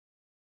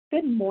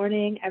Good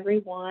morning,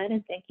 everyone,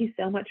 and thank you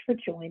so much for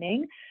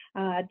joining.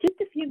 Just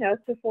a few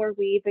notes before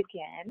we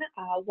begin.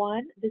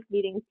 One, this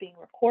meeting is being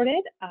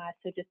recorded,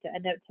 so just a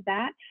note to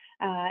that.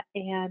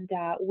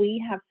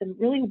 We have some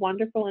really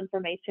wonderful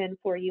information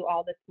for you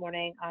all this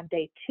morning on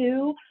day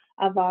 2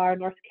 of our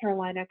North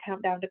Carolina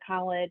Countdown to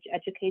College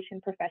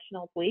Education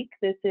Professionals Week.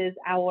 This is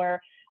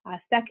our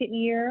second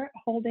year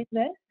holding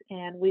this,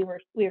 and we are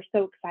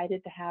so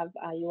excited to have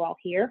you all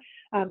here.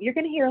 You're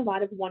going to hear a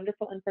lot of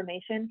wonderful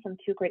information from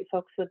two great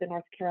folks with the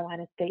North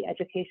Carolina State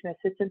Education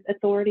Assistance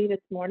Authority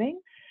this morning.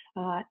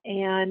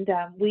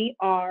 We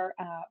are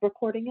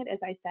recording it, as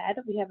I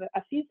said. We have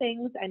a few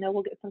things I know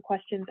we'll get some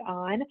questions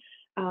on.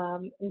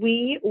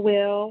 We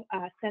will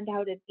send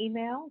out an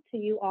email to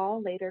you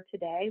all later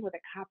today with a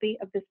copy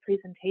of this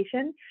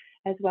presentation,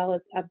 as well as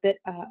a bit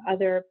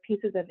other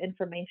pieces of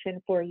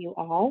information for you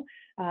all.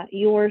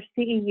 Your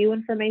CEU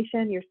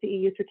information, your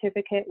CEU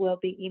certificate will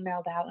be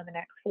emailed out in the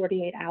next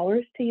 48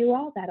 hours to you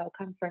all. That'll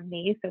come from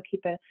me, so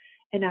keep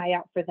an eye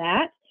out for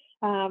that.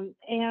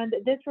 And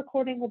this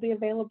recording will be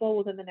available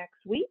within the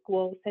next week.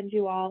 We'll send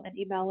you all an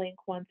email link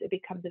once it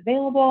becomes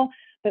available,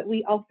 but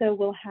we also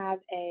will have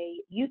a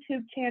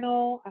YouTube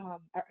channel.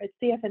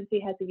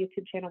 CFNC has a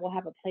YouTube channel. We'll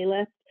have a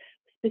playlist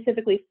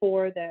specifically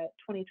for the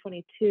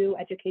 2022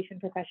 Education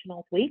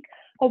Professionals Week.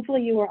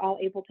 Hopefully you were all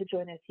able to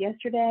join us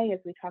yesterday as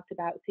we talked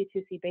about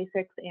C2C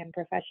basics and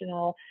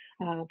professional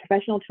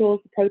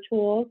tools, pro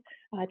tools.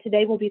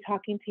 Today we'll be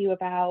talking to you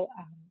about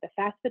the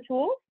FAFSA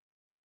tools.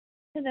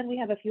 And then we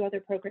have a few other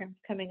programs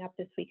coming up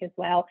this week as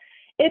well.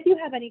 If you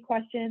have any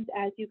questions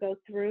as you go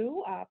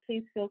through,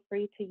 please feel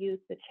free to use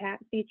the chat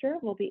feature.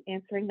 We'll be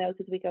answering those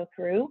as we go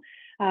through.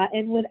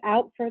 And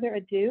without further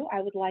ado,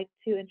 I would like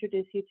to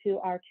introduce you to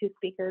our two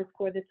speakers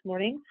for this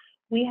morning.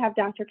 We have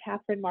Dr.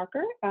 Catherine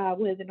Marker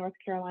with the North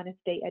Carolina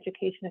State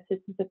Education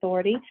Assistance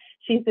Authority.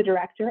 She's the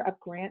Director of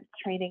Grants,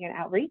 Training, and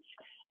Outreach.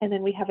 And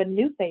then we have a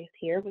new face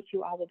here, which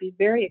you all will be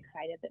very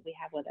excited that we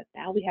have with us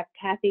now. We have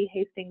Kathy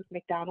Hastings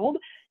McDonald.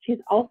 She's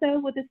also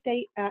with the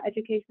State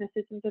Education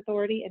Assistance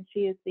Authority, and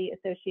she is the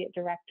Associate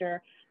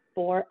Director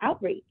for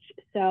Outreach.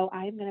 So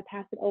I'm going to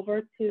pass it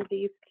over to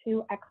these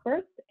two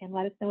experts and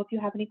let us know if you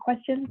have any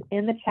questions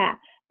in the chat.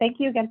 Thank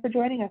you again for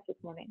joining us this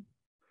morning.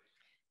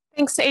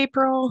 Thanks,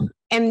 April.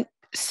 And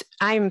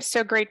I'm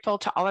so grateful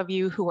to all of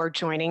you who are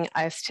joining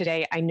us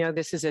today. I know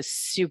this is a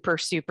super,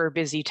 super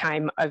busy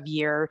time of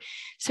year.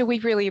 So we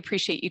really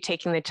appreciate you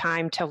taking the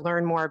time to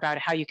learn more about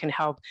how you can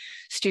help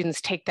students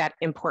take that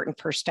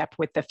important first step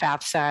with the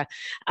FAFSA.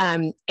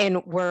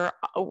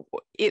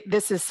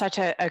 This is such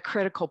a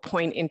critical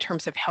point in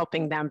terms of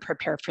helping them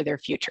prepare for their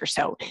future.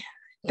 So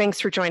thanks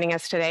for joining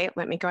us today.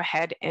 Let me go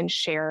ahead and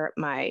share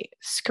my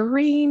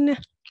screen.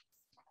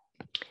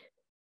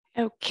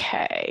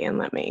 Okay, and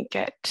let me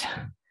get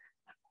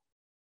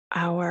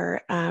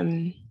our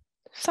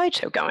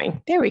slideshow going.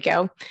 There we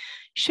go.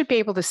 Should be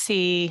able to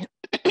see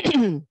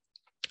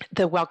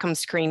the welcome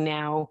screen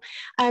now.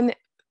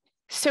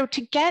 So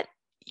to get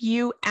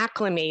you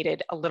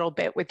acclimated a little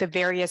bit with the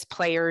various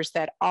players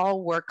that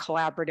all work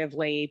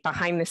collaboratively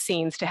behind the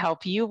scenes to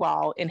help you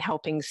all in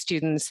helping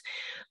students.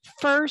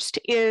 First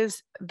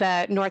is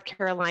the North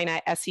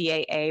Carolina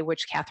SEAA,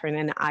 which Catherine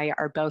and I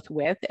are both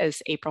with,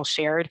 as April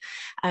shared.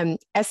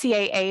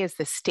 SEAA is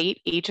the state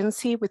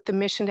agency with the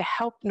mission to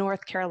help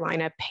North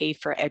Carolina pay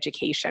for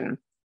education.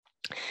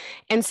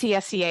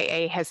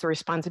 NCSEAA has the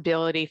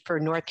responsibility for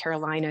North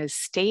Carolina's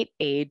state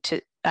aid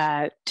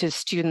to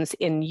students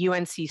in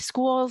UNC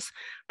schools,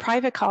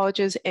 private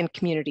colleges, and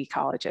community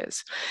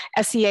colleges.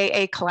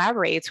 SEAA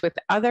collaborates with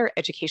other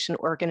education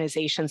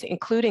organizations,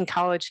 including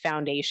College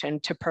Foundation,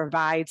 to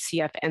provide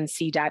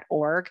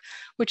CFNC.org,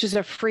 which is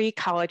a free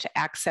college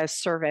access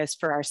service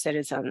for our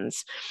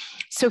citizens.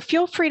 So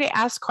feel free to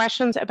ask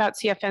questions about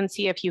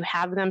CFNC if you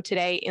have them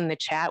today in the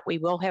chat. We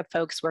will have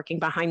folks working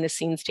behind the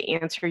scenes to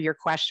answer your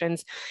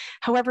questions.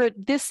 However,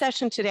 this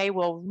session today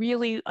will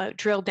really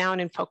drill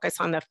down and focus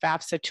on the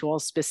FAFSA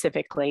tools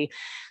specifically,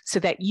 so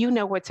that you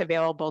know what's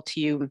available to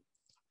you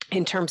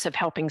in terms of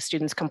helping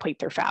students complete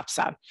their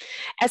FAFSA.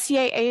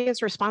 SEAA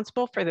is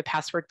responsible for the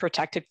password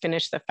protected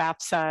Finish the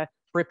FAFSA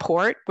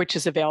report, which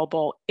is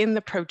available in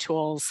the Pro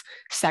Tools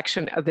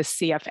section of the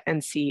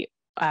CFNC.org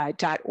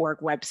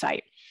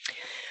website.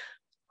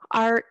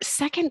 Our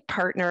second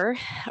partner,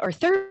 or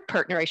third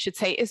partner, I should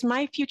say, is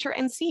My Future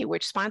NC,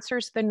 which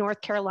sponsors the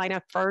North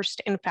Carolina First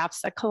and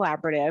FAFSA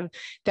Collaborative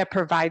that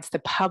provides the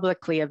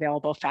publicly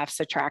available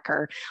FAFSA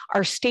tracker.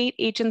 Our state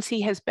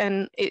agency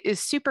is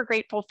super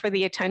grateful for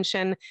the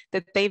attention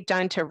that they've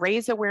done to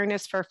raise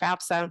awareness for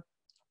FAFSA.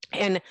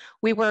 And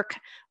we work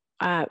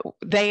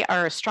they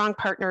are a strong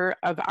partner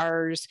of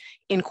ours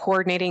in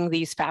coordinating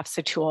these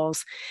FAFSA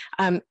tools.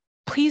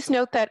 Please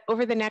note that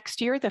over the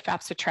next year, the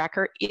FAFSA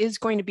tracker is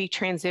going to be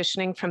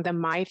transitioning from the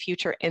My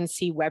Future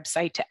NC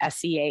website to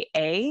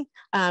SEAA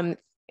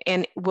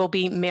and will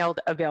be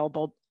mailed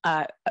available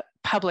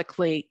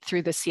publicly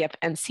through the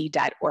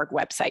CFNC.org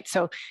website.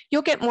 So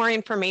you'll get more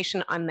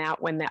information on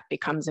that when that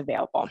becomes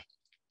available.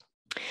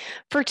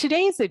 For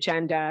today's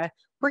agenda,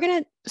 We're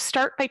going to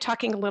start by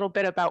talking a little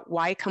bit about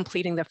why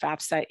completing the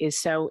FAFSA is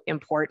so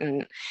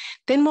important.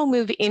 Then we'll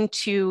move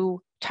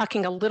into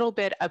talking a little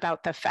bit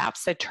about the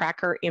FAFSA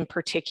tracker in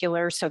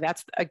particular. So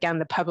that's, again,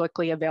 the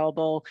publicly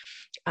available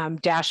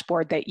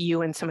dashboard that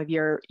you and some of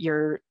your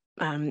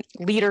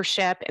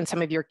leadership and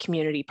some of your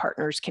community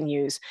partners can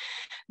use.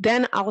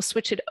 Then I'll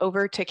switch it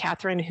over to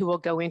Catherine, who will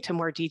go into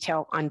more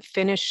detail on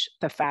Finish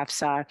the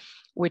FAFSA,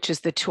 which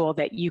is the tool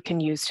that you can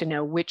use to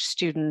know which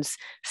students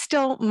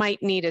still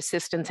might need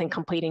assistance in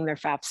completing their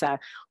FAFSA.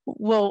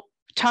 We'll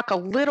talk a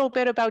little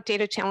bit about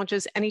data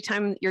challenges.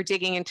 Anytime you're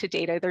digging into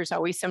data, there's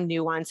always some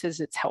nuances.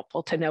 It's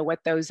helpful to know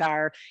what those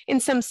are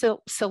and some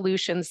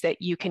solutions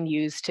that you can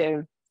use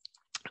to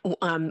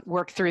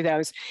work through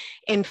those.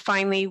 And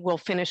finally, we'll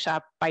finish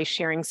up by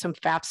sharing some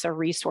FAFSA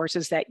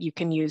resources that you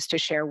can use to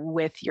share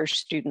with your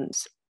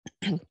students.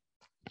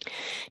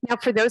 Now,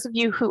 for those of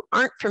you who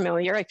aren't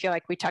familiar, I feel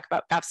like we talk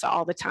about FAFSA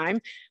all the time,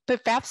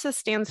 but FAFSA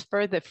stands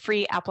for the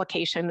Free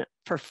Application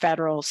for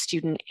Federal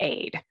Student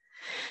Aid.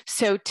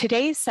 So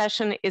today's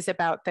session is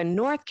about the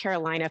North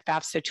Carolina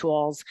FAFSA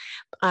tools.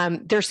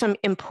 There's some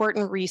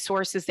important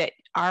resources that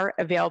are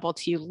available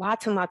to you,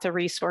 lots and lots of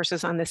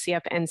resources on the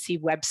CFNC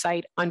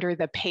website. Under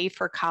the Pay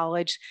for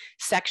College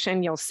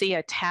section, you'll see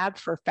a tab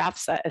for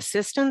FAFSA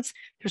assistance.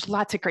 There's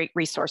lots of great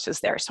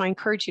resources there, so I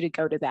encourage you to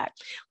go to that.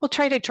 We'll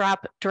try to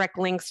drop direct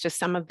links to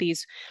some of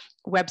these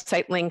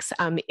website links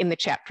in the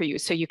chat for you,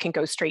 so you can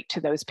go straight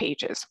to those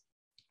pages.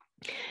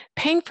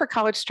 Paying for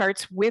college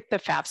starts with the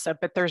FAFSA,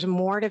 but there's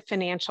more to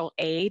financial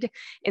aid,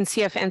 and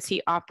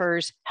CFNC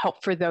offers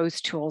help for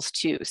those tools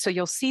too. So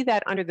you'll see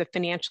that under the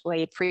financial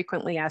aid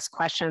frequently asked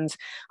questions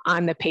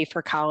on the Pay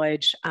for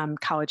College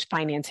college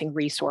financing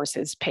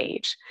resources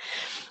page.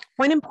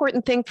 One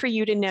important thing for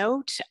you to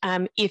note,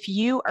 if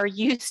you are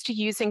used to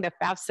using the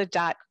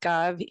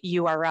FAFSA.gov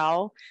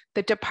URL,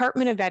 the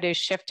Department of Ed is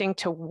shifting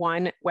to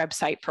one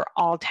website for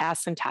all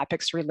tasks and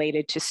topics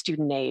related to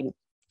student aid.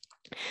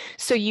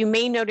 So you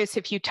may notice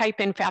if you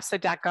type in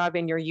FAFSA.gov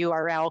in your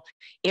URL,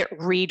 it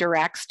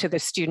redirects to the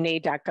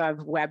studentaid.gov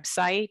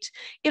website.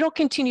 It'll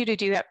continue to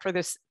do that for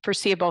the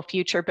foreseeable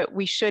future, but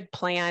we should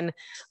plan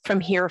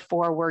from here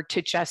forward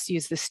to just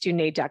use the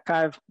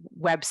studentaid.gov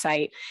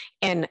website.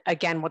 And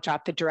again, we'll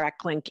drop the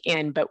direct link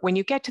in. But when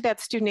you get to that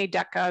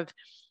studentaid.gov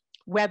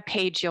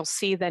webpage, you'll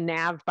see the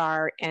nav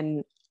bar,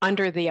 and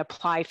under the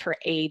Apply for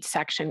Aid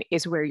section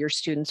is where your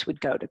students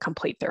would go to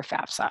complete their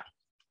FAFSA.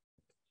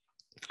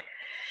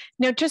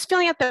 Now, just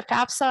filling out the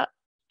FAFSA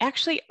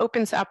actually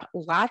opens up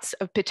lots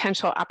of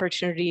potential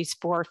opportunities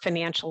for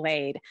financial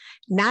aid,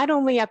 not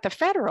only at the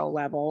federal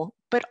level,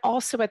 but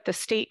also at the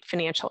state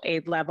financial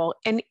aid level.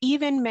 And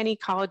even many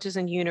colleges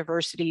and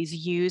universities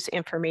use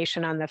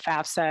information on the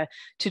FAFSA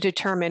to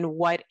determine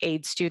what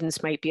aid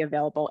students might be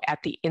available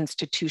at the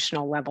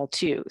institutional level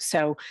too.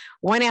 So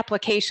one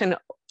application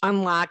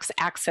unlocks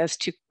access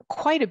to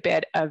quite a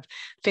bit of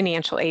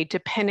financial aid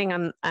depending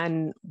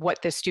on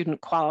what the student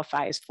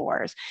qualifies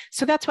for.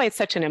 So that's why it's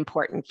such an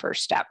important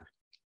first step.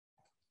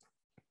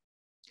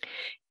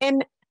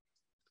 And,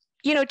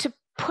 you know, to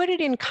put it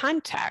in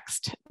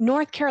context,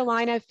 North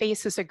Carolina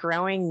faces a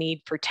growing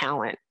need for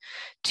talent.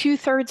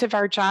 2/3 of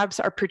our jobs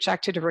are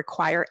projected to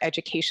require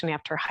education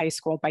after high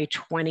school by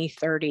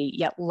 2030,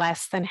 yet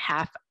less than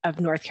half of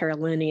North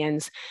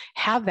Carolinians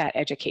have that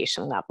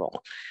education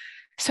level.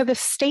 So the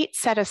state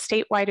set a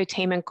statewide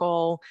attainment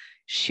goal,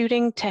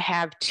 shooting to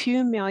have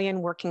 2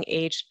 million working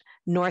age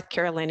North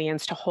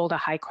Carolinians to hold a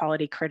high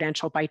quality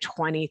credential by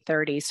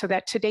 2030 so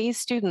that today's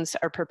students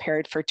are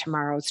prepared for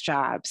tomorrow's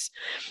jobs.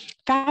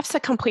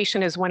 FAFSA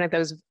completion is one of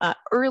those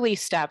early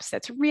steps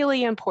that's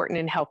really important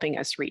in helping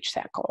us reach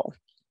that goal.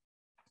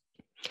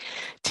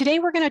 Today,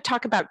 we're going to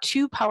talk about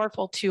two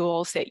powerful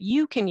tools that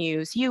you can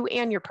use, you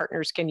and your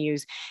partners can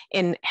use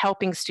in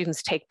helping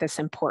students take this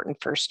important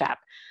first step: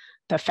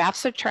 the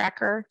FAFSA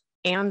tracker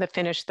and the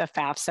Finish the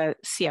FAFSA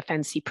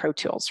CFNC Pro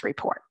Tools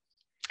report.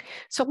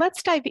 So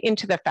let's dive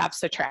into the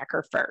FAFSA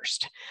tracker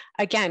first.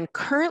 Again,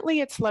 currently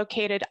it's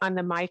located on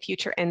the My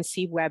Future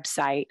NC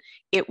website.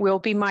 It will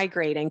be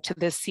migrating to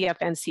the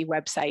CFNC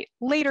website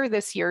later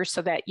this year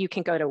so that you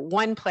can go to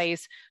one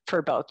place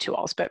for both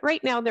tools. But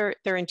right now they're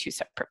in two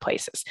separate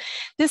places.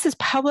 This is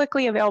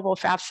publicly available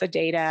FAFSA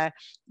data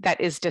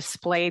that is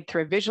displayed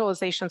through a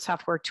visualization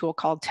software tool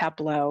called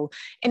Tableau,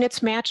 and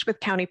it's matched with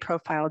county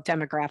profile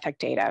demographic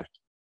data.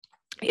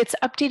 It's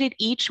updated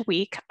each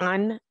week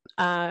on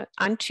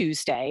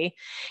Tuesday,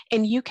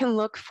 and you can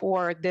look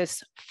for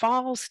this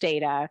fall's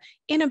data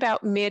in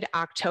about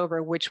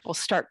mid-October, which will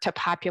start to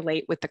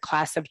populate with the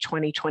class of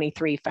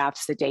 2023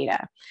 FAFSA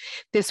data.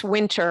 This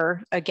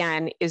winter,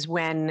 again, is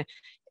when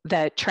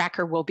the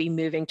tracker will be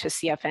moving to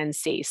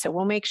CFNC. So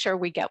we'll make sure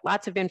we get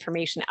lots of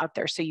information out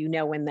there so you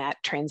know when that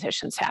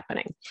transition's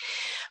happening.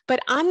 But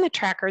on the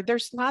tracker,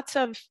 there's lots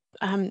of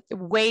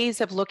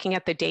ways of looking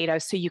at the data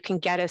so you can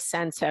get a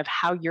sense of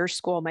how your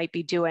school might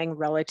be doing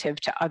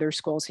relative to other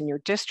schools in your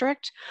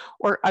district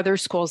or other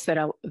schools that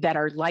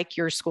are like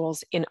your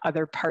schools in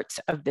other parts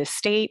of the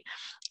state.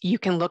 you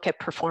can look at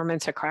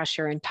performance across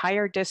your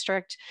entire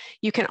district.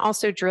 You can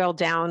also drill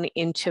down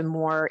into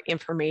more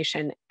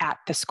information at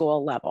the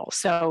school level.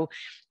 So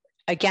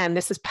again,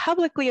 this is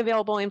publicly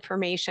available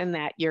information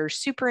that your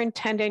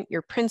superintendent,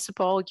 your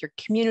principal, your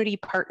community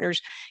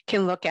partners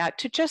can look at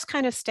to just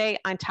kind of stay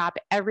on top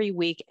every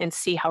week and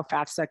see how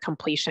FAFSA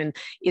completion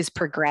is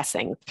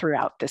progressing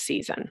throughout the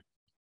season.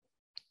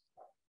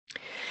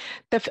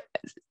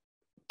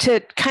 To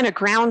kind of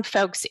ground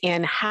folks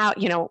in how,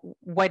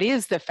 what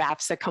is the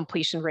FAFSA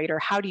completion rate, or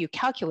how do you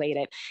calculate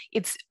it?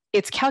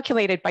 It's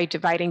calculated by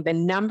dividing the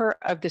number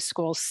of the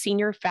school's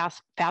senior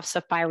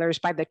FAFSA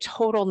filers by the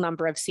total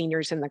number of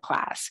seniors in the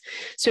class.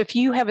 So if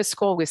you have a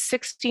school with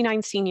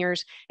 69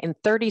 seniors and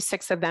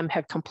 36 of them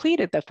have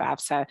completed the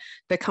FAFSA,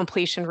 the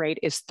completion rate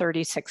is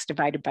 36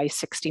 divided by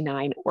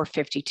 69, or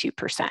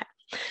 52%.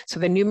 So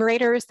the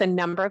numerator is the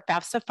number of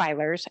FAFSA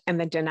filers, and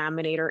the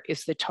denominator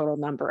is the total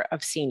number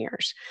of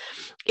seniors.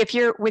 If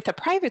you're with a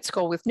private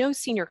school with no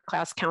senior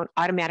class count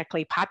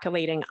automatically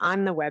populating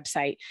on the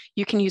website,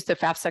 you can use the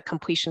FAFSA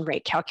completion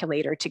rate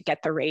calculator to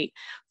get the rate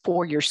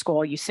for your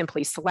school. You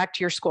simply select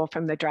your school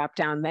from the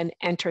dropdown, then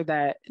enter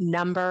the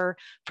number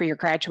for your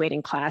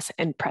graduating class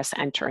and press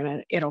enter,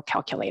 and it'll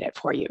calculate it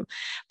for you.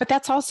 But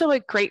that's also a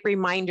great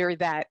reminder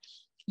that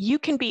you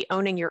can be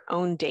owning your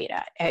own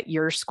data at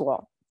your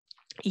school.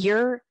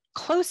 You're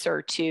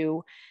closer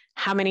to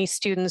how many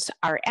students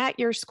are at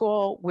your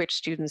school, which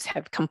students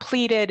have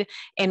completed,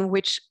 and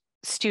which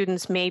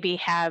students maybe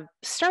have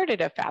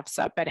started a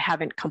FAFSA but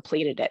haven't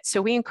completed it. So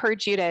we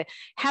encourage you to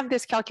have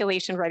this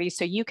calculation ready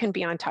so you can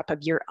be on top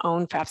of your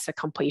own FAFSA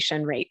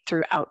completion rate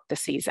throughout the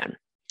season.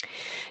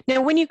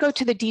 Now, when you go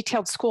to the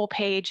detailed school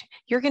page,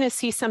 you're going to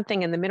see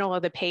something in the middle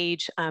of the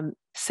page,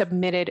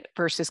 submitted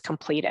versus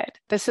completed.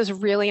 This is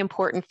really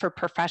important for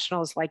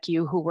professionals like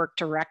you who work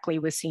directly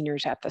with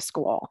seniors at the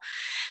school.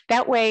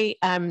 That way,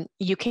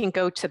 you can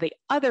go to the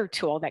other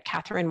tool that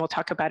Catherine will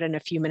talk about in a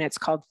few minutes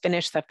called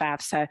Finish the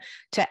FAFSA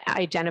to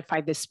identify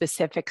the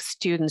specific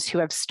students who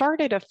have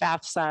started a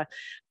FAFSA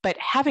but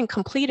haven't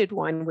completed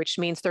one, which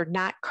means they're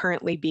not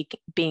currently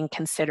being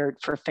considered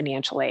for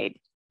financial aid.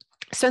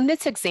 So in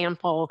this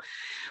example,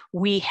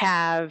 we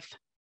have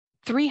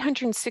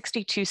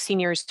 362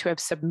 seniors who have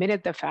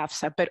submitted the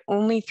FAFSA, but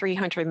only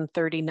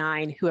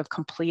 339 who have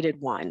completed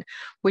one,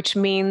 which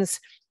means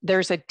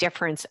there's a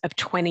difference of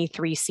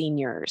 23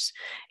 seniors.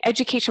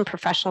 Education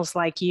professionals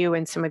like you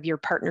and some of your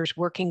partners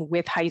working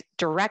with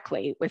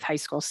directly with high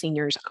school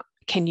seniors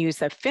can use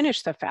the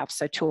Finish the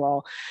FAFSA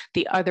tool,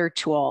 the other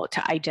tool,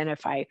 to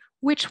identify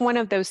which one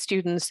of those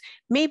students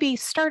maybe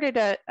started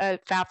a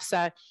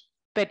FAFSA,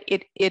 but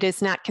it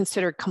is not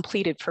considered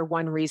completed for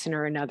one reason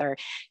or another.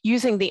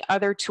 Using the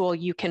other tool,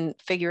 you can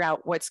figure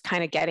out what's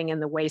kind of getting in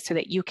the way so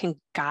that you can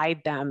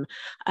guide them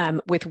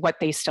with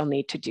what they still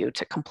need to do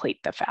to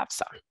complete the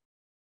FAFSA.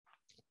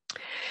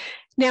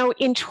 Now,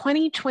 in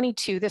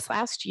 2022, this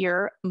last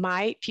year,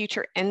 My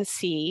Future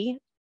NC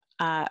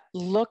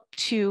looked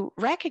to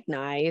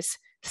recognize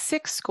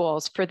 6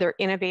 schools for their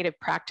innovative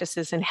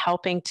practices in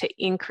helping to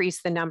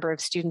increase the number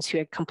of students who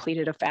had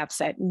completed a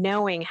FAFSA,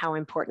 knowing how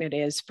important it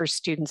is for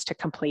students to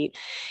complete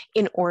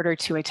in order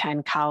to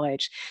attend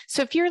college.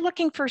 So if you're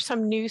looking for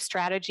some new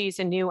strategies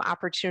and new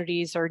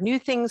opportunities or new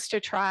things to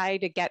try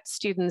to get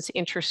students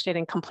interested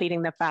in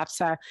completing the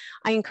FAFSA,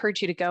 I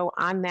encourage you to go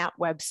on that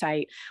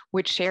website,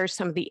 which shares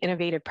some of the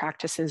innovative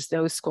practices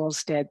those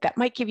schools did that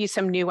might give you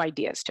some new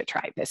ideas to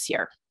try this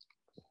year.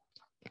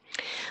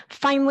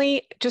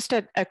 Finally, just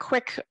a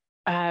quick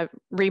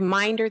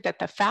reminder that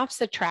the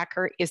FAFSA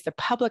tracker is the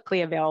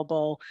publicly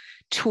available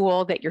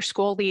tool that your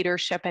school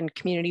leadership and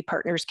community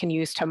partners can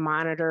use to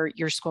monitor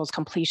your school's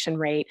completion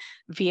rate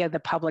via the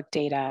public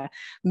data.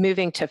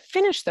 Moving to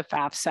Finish the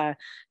FAFSA,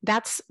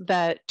 that's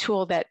the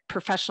tool that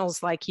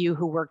professionals like you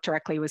who work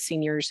directly with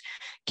seniors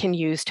can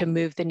use to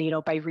move the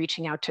needle by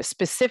reaching out to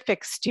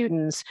specific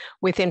students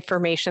with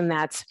information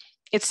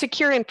it's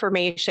secure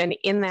information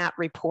in that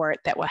report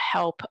that will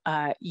help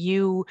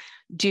you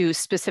do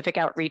specific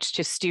outreach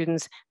to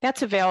students.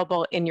 That's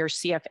available in your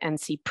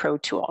CFNC Pro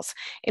tools.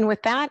 And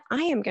with that,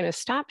 I am going to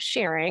stop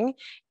sharing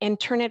and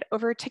turn it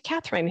over to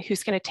Catherine,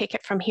 who's going to take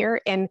it from here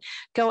and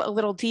go a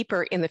little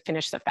deeper in the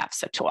Finish the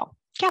FAFSA tool.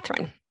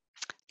 Catherine.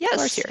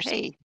 Yes.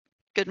 Hey,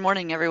 good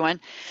morning, everyone.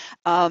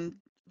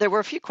 There were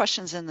a few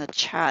questions in the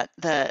chat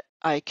that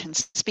I can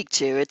speak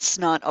to. It's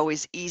not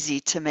always easy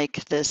to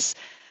make this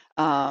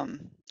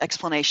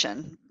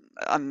explanation.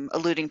 I'm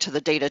alluding to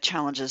the data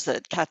challenges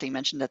that Kathy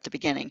mentioned at the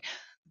beginning.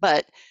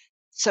 But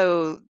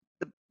so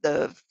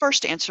the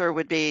first answer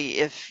would be,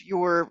 if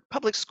your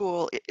public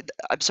school,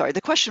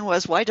 the question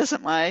was, why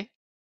doesn't my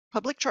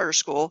public charter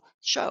school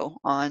show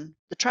on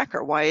the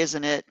tracker? Why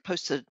isn't it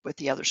posted with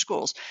the other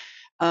schools?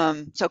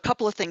 So a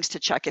couple of things to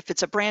check. If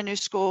it's a brand new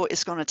school,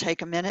 it's going to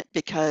take a minute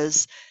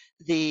because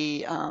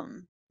the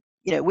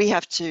we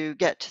have to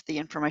get the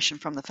information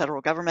from the federal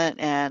government,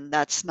 and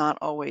that's not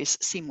always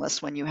seamless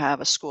when you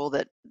have a school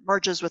that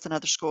merges with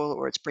another school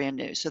or it's brand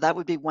new. So that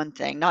would be one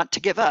thing, not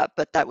to give up,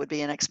 but that would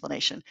be an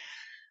explanation.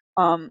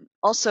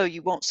 Also,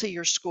 you won't see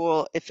your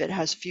school if it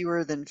has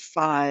fewer than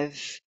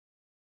 5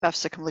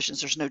 FAFSA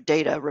completions. There's no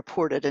data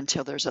reported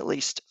until there's at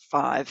least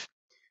 5.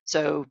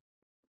 So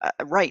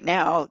right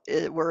now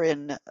we're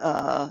in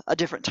a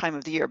different time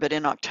of the year, but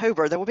in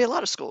October there will be a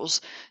lot of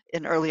schools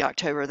in early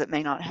October that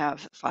may not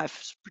have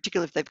 5,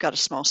 particularly if they've got a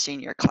small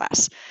senior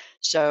class.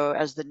 So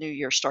as the new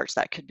year starts,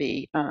 that could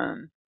be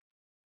an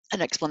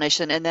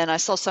explanation. And then I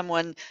saw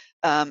someone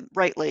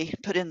rightly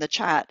put in the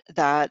chat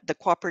that the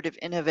cooperative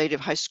innovative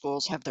high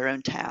schools have their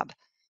own tab.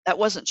 That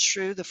wasn't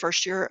true the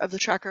first year of the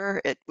tracker.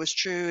 It was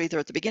true either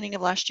at the beginning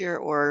of last year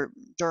or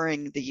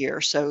during the year.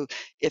 So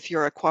if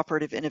you're a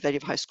cooperative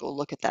innovative high school,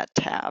 look at that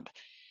tab.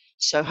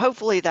 So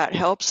hopefully that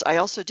helps. I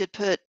also did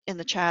put in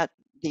the chat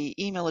the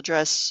email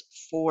address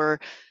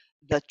for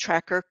the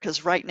tracker,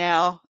 because right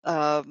now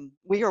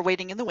we are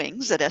waiting in the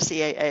wings at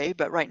SEAA,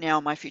 but right now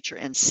My Future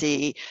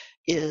NC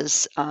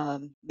is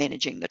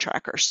managing the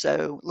tracker.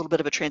 So a little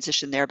bit of a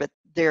transition there, but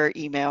their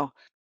email,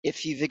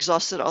 if you've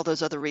exhausted all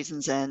those other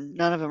reasons and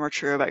none of them are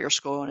true about your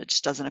school and it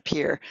just doesn't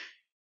appear,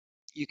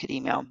 you could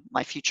email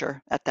My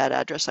Future at that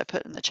address I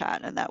put in the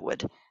chat, and that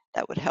would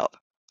help.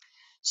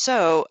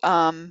 So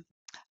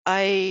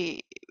I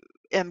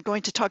am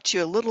going to talk to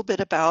you a little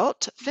bit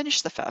about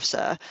Finish the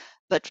FAFSA,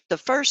 but the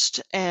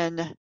first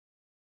and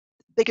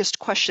biggest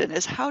question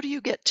is, how do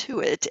you get to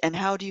it and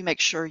how do you make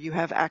sure you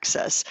have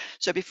access?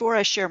 So before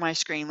I share my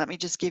screen, let me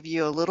just give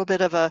you a little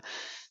bit of a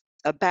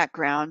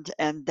background,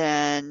 and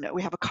then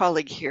we have a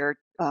colleague here,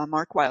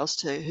 Mark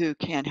Wiles, who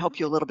can help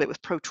you a little bit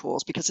with Pro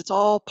Tools, because it's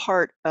all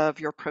part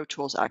of your Pro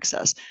Tools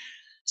access.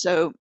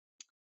 So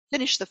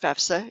Finish the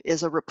FAFSA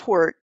is a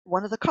report,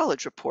 one of the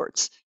college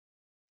reports,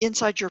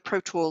 inside your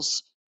Pro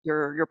Tools,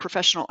 your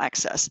professional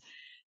access,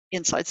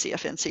 inside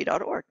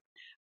CFNC.org.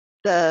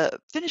 The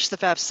Finish the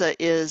FAFSA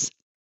is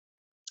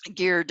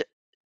geared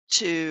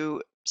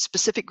to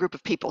specific group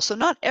of people. So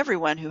not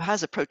everyone who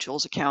has a Pro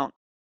Tools account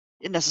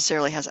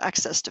necessarily has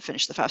access to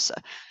Finish the FAFSA.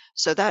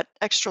 So that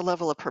extra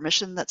level of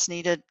permission that's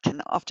needed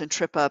can often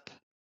trip up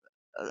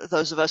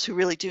those of us who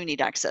really do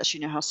need access. You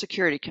know how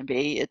security can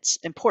be. It's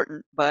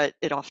important, but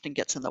it often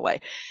gets in the way.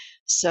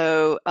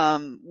 So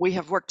we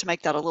have worked to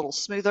make that a little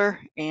smoother.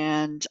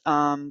 And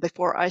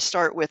before I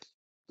start with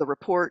the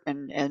report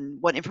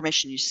and what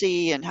information you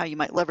see and how you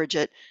might leverage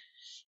it,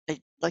 I'd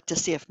like to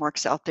see if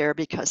Mark's out there,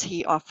 because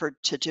he offered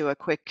to do a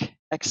quick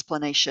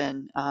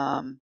explanation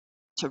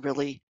to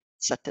really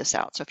set this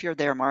out. So if you're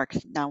there, Mark,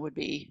 now would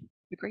be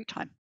a great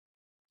time.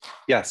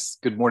 Yes.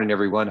 Good morning,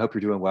 everyone. Hope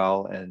you're doing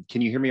well. And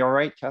can you hear me all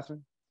right,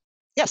 Catherine?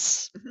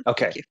 Yes.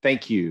 Okay.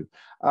 Thank you.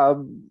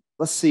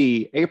 Let's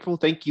see. April,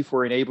 thank you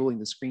for enabling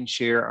the screen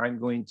share. I'm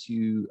going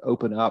to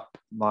open up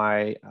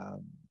my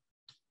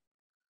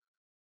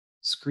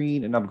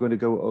screen, and I'm going to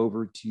go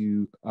over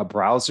to a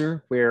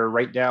browser where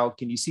right now,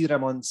 can you see that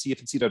I'm on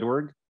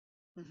cfnc.org?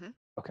 Mm-hmm.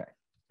 Okay.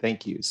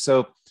 Thank you.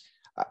 So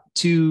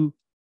to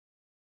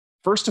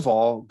first of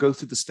all, go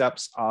through the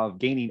steps of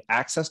gaining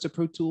access to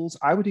Pro Tools,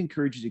 I would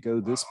encourage you to go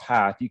this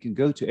path. You can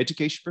go to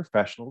Education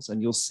Professionals,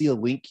 and you'll see a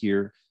link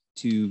here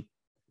to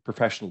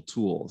Professional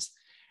Tools.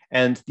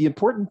 And the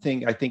important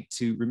thing, I think,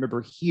 to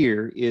remember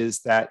here is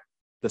that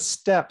the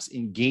steps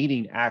in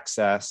gaining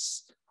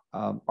access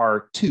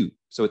are 2.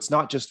 So it's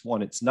not just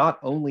one. It's not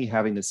only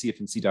having the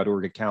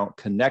CFNC.org account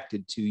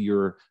connected to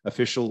your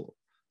official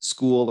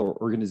school or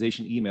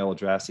organization email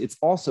address, it's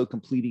also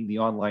completing the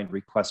online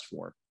request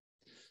form.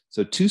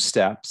 So 2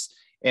 steps,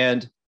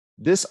 and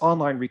this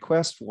online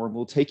request form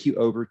will take you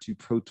over to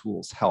Pro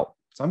Tools Help.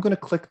 So I'm going to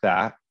click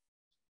that.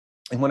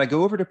 And when I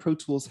go over to Pro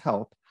Tools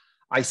Help,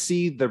 I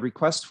see the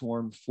request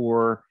form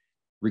for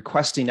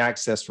requesting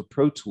access for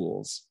Pro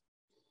Tools.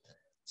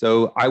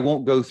 So I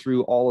won't go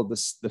through all of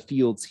the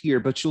fields here,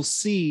 but you'll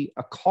see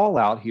a call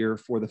out here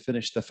for the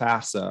Finish the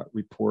FAFSA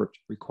report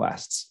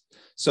requests.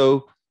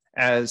 So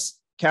as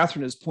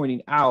Catherine is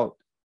pointing out,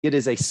 it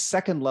is a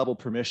second level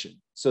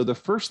permission. So the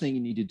first thing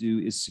you need to do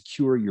is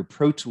secure your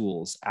Pro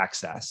Tools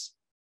access.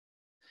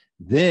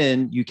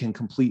 Then you can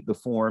complete the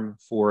form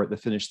for the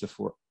Finish the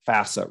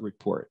FAFSA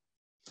report.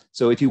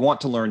 So if you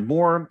want to learn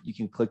more, you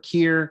can click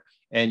here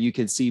and you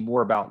can see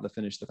more about the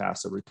Finish the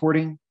FAFSA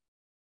reporting,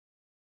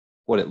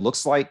 what it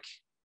looks like.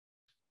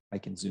 I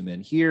can zoom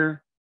in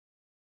here.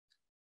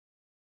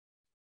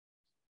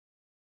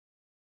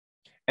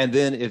 And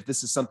then if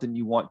this is something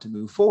you want to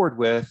move forward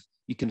with,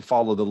 you can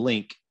follow the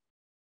link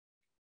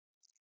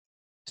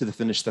to the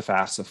Finish the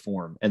FAFSA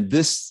form. And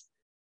these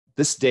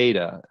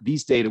data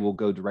will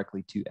go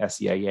directly to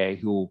SEAA,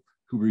 who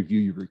review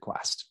your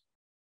request.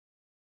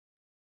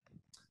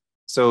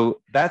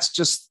 So that's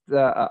just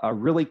a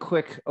really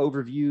quick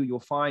overview. You'll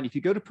find if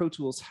you go to Pro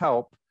Tools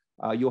Help,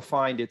 you'll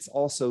find it's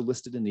also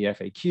listed in the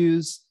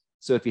FAQs.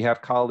 So if you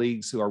have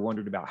colleagues who are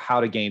wondering about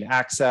how to gain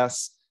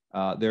access,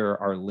 there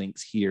are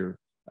links here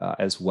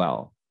as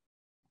well.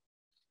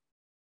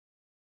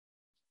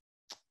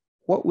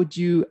 What would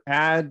you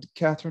add,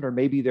 Catherine, or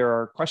maybe there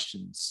are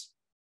questions?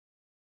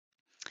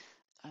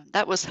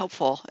 That was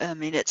helpful. I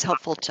mean, it's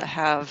helpful to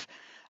have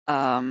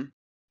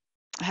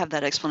have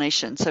that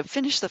explanation. So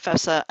Finish the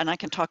FAFSA, and I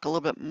can talk a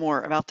little bit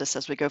more about this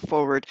as we go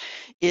forward,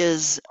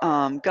 is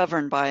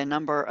governed by a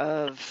number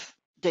of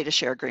data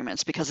share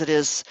agreements because it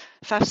is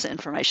FAFSA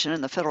information,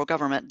 and the federal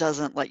government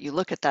doesn't let you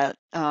look at that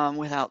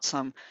without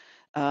some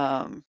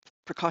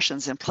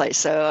precautions in place.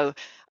 So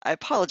I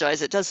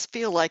apologize. It does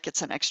feel like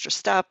it's an extra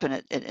step,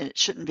 and it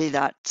shouldn't be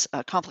that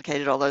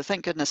complicated, although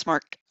thank goodness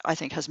Mark, I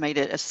think, has made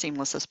it as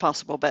seamless as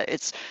possible, but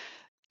it's,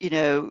 you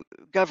know,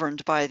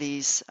 governed by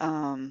these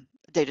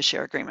data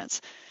share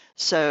agreements.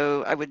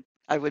 So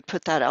I would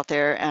put that out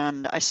there.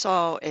 And I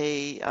saw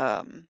a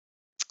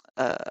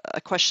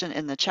question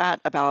in the chat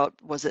about,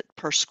 was it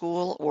per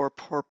school or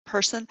per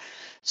person?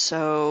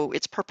 So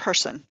it's per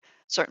person.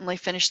 Certainly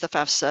Finish the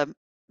FAFSA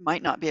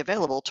might not be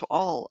available to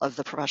all of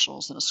the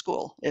professionals in a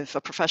school. If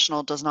a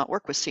professional does not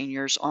work with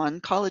seniors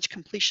on college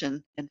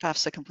completion and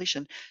FAFSA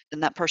completion, then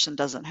that person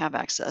doesn't have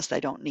access. They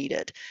don't need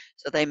it.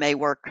 So they may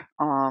work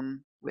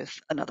with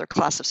another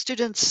class of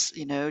students,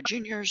 you know,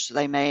 juniors.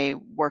 They may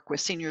work with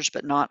seniors,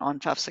 but not on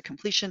FAFSA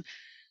completion.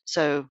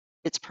 So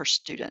it's per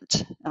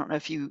student. I don't know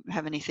if you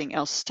have anything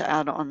else to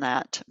add on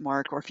that,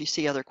 Mark, or if you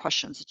see other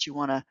questions that you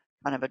want to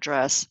kind of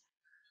address.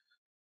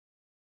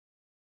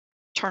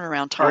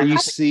 Turnaround time. Are you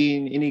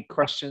seeing any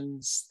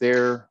questions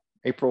there,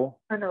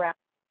 April? Turnaround.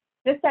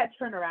 Just that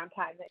turnaround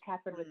time that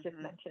Catherine was just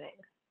mentioning.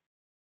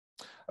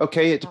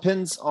 Okay, it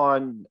depends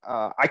on,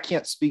 I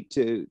can't speak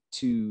to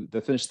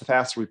the Finish the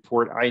FAFSA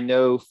report. I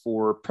know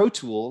for Pro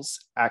Tools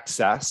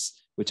access,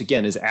 which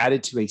again is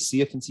added to a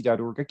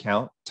CFNC.org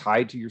account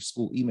tied to your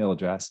school email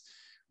address,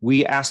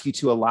 we ask you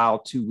to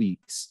allow 2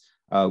 weeks.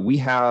 We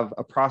have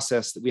a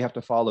process that we have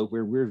to follow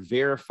where we're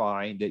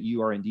verifying that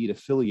you are indeed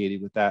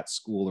affiliated with that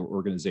school or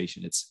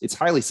organization. It's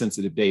highly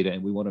sensitive data,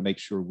 and we want to make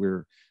sure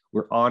we're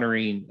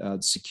honoring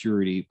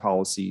security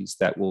policies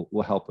that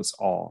will help us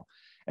all.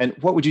 And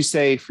what would you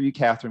say for you,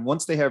 Catherine,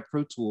 once they have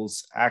Pro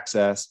Tools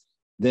access,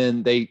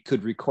 then they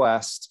could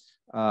request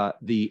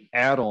the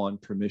add-on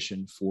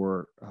permission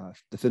for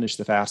the Finish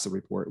the FAFSA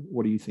report?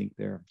 What do you think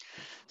there?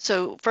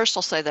 So first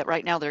I'll say that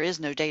right now there is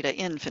no data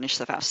in Finish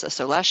the FAFSA.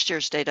 So last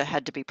year's data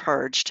had to be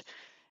purged.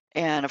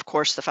 And of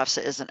course the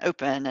FAFSA isn't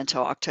open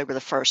until October the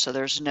 1st. So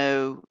there's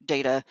no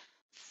data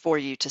for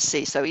you to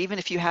see. So even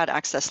if you had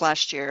access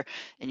last year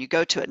and you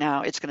go to it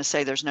now, it's going to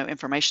say there's no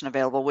information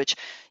available, which,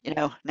 you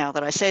know, now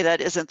that I say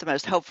that isn't the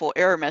most helpful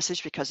error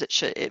message, because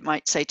it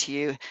might say to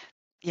you,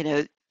 you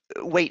know,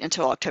 wait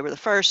until October the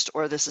 1st,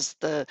 or this is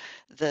the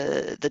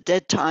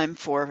dead time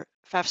for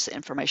FAFSA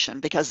information,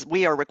 because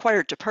we are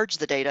required to purge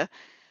the data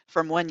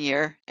from 1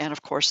 year. And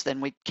of course,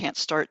 then we can't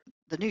start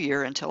the new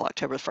year until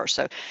October the 1st.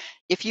 So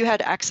if you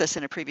had access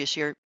in a previous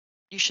year,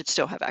 you should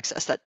still have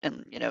access. That,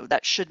 and you know,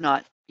 that should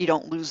not, you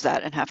don't lose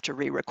that and have to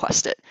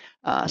re-request it.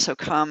 So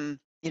come,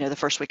 you know, the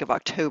first week of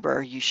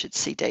October, you should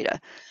see data.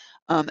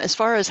 As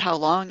far as how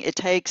long it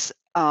takes,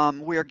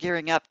 we're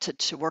gearing up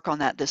to work on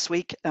that this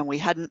week, and we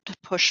hadn't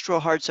pushed real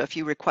hard. So if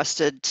you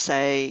requested,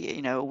 say,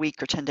 you know, a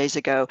week or 10 days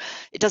ago,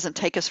 it doesn't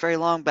take us very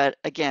long. But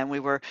again, we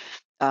were,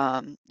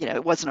 you know,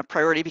 it wasn't a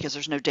priority because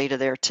there's no data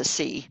there to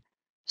see.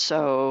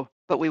 So,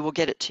 but we will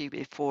get it to you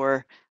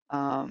before,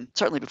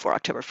 certainly before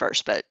October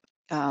 1st. But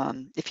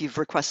if you've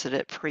requested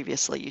it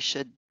previously, you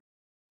should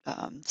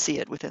see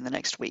it within the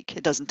next week.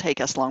 It doesn't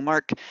take us long.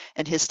 Mark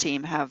and his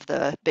team have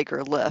the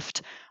bigger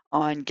lift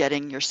on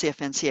getting your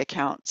CFNC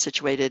account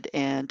situated,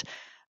 and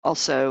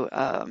also,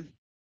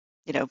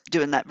 you know,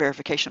 doing that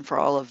verification for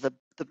all of the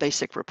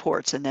basic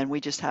reports. And then we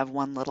just have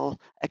one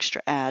little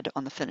extra add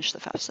on the Finish the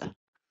FAFSA.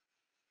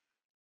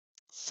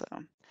 So,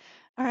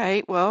 all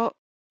right, well,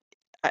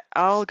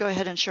 I'll go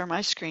ahead and share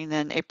my screen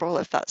then, April,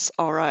 if that's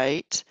all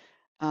right.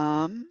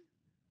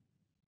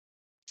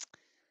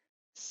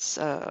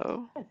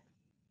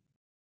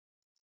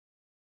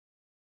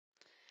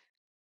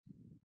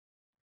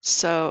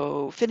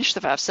 So Finish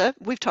the FAFSA,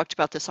 we've talked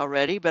about this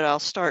already, but I'll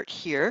start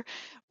here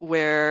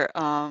where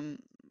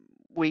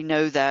we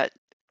know that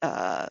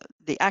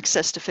the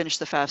access to Finish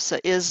the FAFSA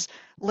is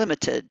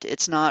limited.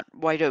 It's not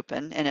wide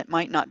open, and it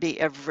might not be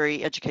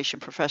every education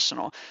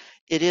professional.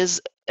 It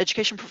is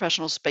education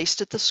professionals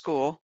based at the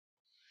school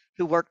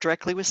who work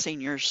directly with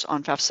seniors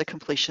on FAFSA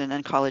completion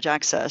and college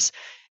access.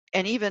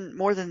 And even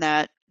more than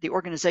that, the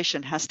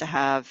organization has to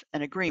have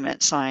an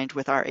agreement signed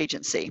with our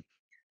agency.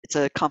 It's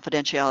a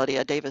confidentiality,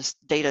 a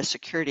data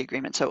security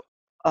agreement. So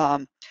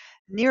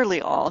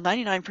nearly all,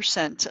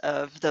 99%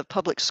 of the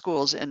public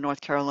schools in North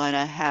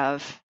Carolina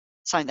have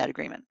signed that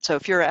agreement. So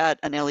if you're at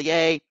an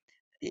LEA,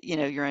 you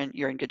know, you're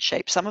in good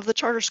shape. Some of the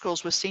charter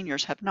schools with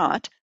seniors have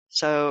not.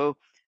 So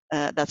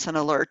that's an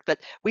alert, but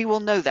we will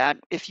know that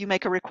if you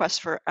make a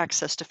request for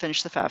access to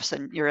Finish the FAFSA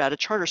and you're at a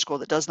charter school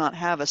that does not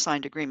have a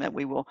signed agreement,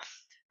 we will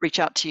reach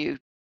out to you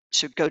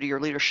to go to your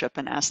leadership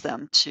and ask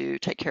them to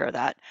take care of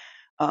that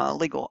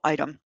legal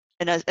item.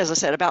 And as I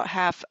said, about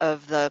half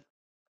of the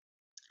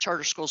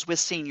charter schools with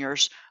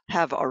seniors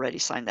have already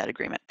signed that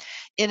agreement.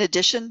 In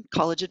addition,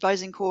 College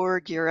Advising Corps,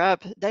 Gear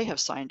Up, they have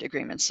signed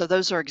agreements. So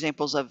those are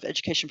examples of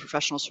education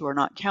professionals who are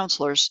not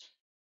counselors,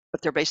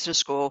 but they're based at a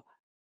school.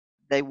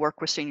 They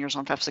work with seniors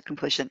on FAFSA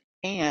completion,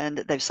 and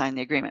they've signed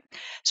the agreement.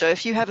 So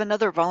if you have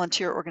another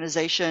volunteer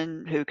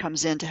organization who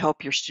comes in to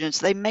help your students,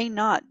 they may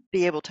not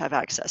be able to have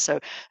access. So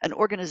an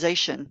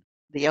organization,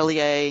 the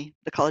LEA,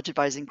 the College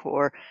Advising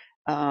Corps,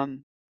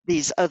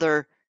 these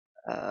other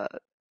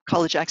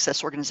college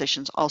access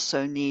organizations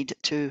also need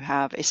to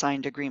have a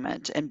signed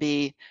agreement and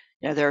be,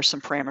 there are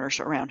some parameters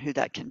around who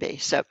that can be.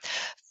 So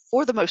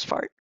for the most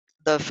part,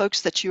 the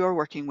folks that you are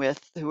working with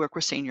who work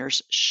with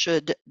seniors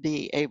should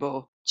be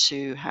able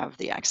to have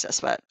the access,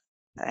 but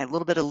a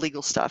little bit of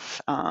legal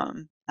stuff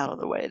out of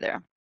the way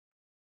there.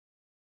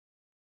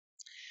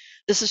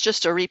 This is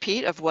just a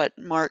repeat of what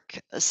Mark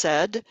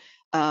said.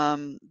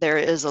 There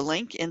is a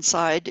link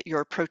inside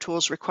your Pro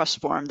Tools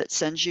request form that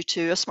sends you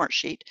to a smart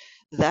sheet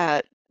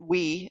that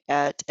we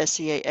at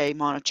SEAA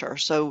monitor.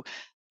 So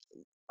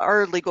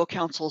our legal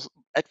counsel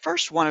at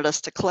first wanted us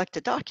to collect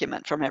a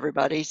document from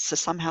everybody to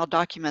somehow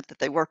document that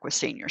they work with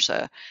seniors.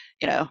 So,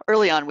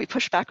 early on we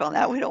pushed back on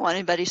that. We don't want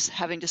anybody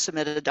having to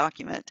submit a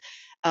document.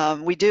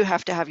 We do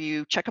have to have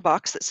you check a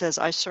box that says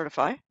I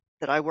certify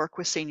that I work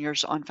with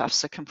seniors on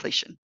FAFSA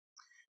completion.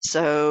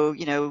 So,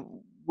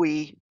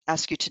 we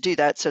ask you to do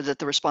that so that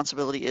the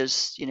responsibility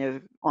is,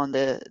 on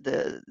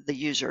the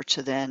user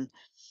to then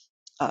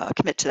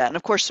commit to that. And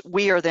of course,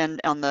 we are then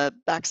on the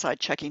backside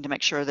checking to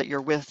make sure that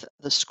you're with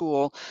the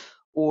school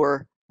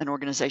or an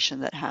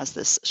organization that has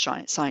this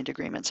signed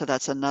agreement. So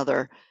that's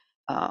another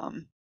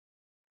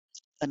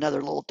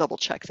little double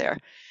check there.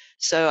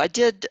 So I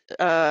did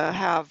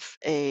have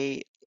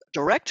a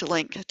direct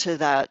link to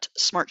that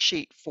smart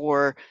sheet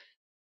for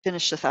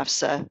finish the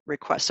FAFSA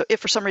request. So if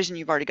for some reason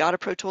you've already got a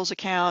Pro Tools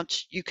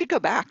account, you could go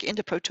back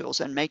into Pro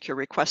Tools and make your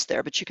request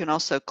there, but you can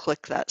also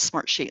click that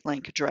smart sheet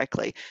link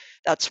directly.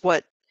 That's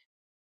what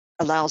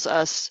allows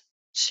us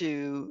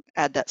to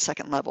add that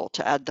second level,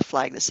 to add the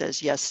flag that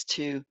says yes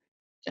to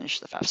finish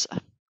the FAFSA.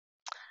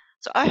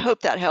 So I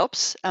hope that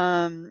helps.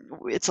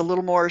 It's a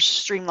little more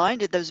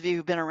streamlined. Those of you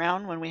who've been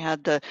around when we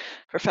had the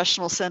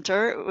professional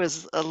center, it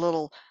was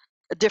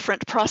a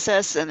different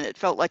process and it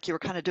felt like you were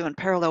kind of doing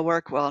parallel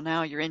work. Well,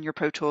 now you're in your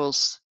Pro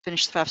Tools,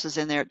 finish the FAFSAs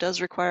in there. It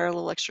does require a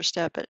little extra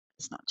step, but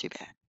it's not too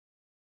bad.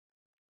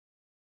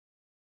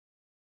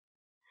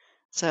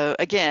 So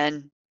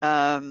again,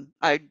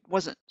 I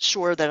wasn't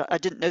sure I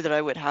didn't know that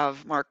I would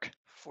have Mark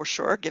for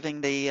sure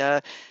giving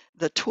the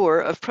tour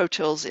of Pro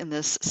Tools in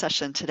this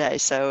session today.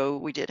 So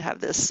we did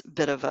have this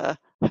bit of a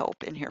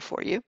help in here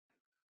for you.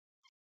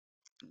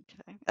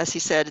 Okay. As he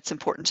said, it's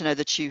important to know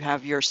that you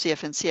have your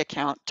CFNC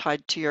account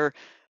tied to your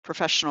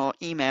professional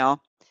email,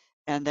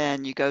 and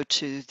then you go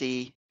to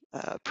the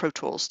Pro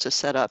Tools to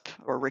set up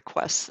or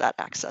request that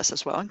access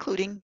as well,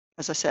 including,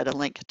 as I said, a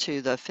link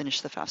to the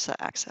Finish the FAFSA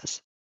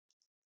access.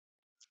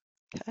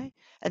 Okay,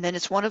 and then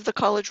it's one of the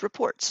college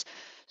reports.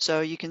 So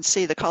you can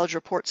see the college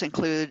reports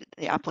include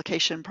the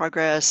application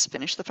progress,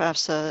 finish the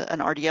FAFSA,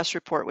 an RDS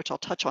report, which I'll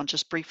touch on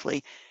just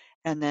briefly,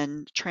 and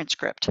then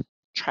transcript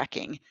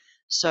tracking.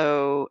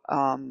 So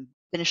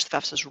finish the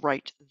FAFSA is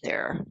right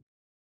there.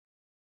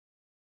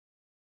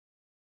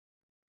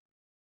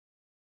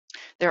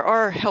 There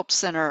are Help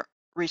Center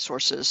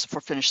resources for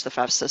Finish the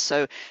FAFSA,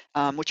 so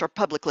which are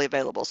publicly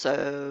available.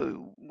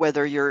 So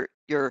whether you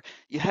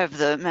have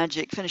the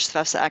magic Finish the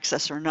FAFSA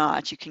access or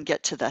not, you can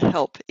get to the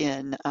help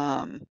in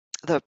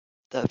the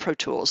Pro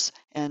Tools,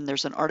 and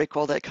there's an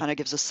article that kind of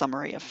gives a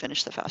summary of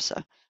Finish the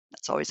FAFSA.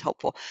 That's always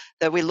helpful.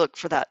 That we look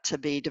for that to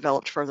be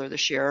developed further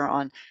this year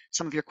on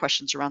some of your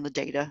questions around the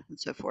data and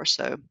so forth.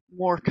 So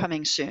more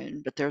coming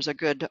soon, but there's a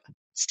good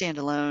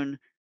standalone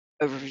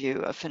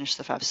overview of Finish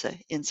the FAFSA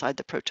inside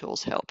the Pro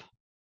Tools help.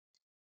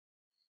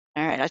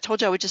 All right, I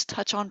told you I would just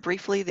touch on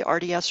briefly the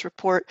RDS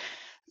report.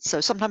 So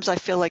sometimes I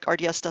feel like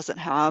RDS doesn't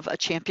have a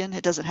champion.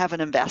 It doesn't have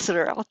an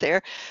ambassador out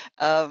there.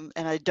 And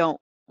I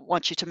don't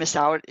want you to miss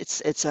out.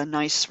 It's a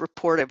nice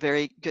report, a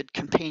very good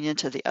companion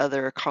to the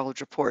other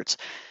college reports.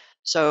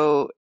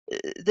 So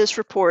this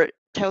report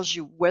tells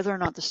you whether or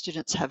not the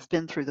students have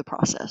been through the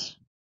process.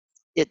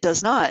 It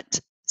does not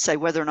say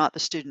whether or not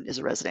the student is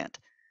a resident.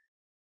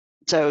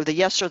 So the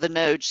yes or the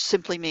no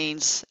simply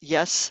means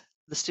yes,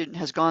 the student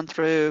has gone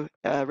through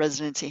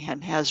residency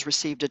and has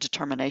received a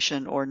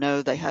determination, or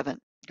no, they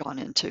haven't gone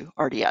into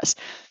RDS.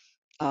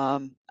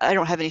 I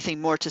don't have anything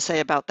more to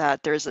say about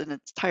that. There's an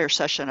entire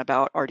session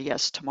about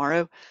RDS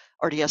tomorrow,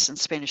 RDS and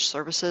Spanish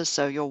services,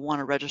 so you'll want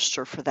to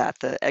register for that.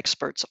 The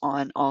experts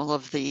on all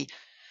of the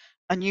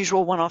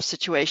unusual one-off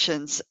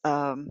situations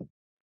are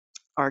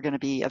going to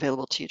be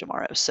available to you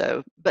tomorrow.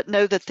 So, but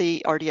know that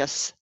the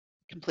RDS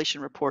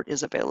completion report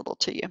is available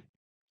to you.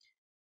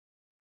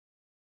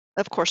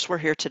 Of course, we're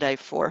here today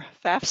for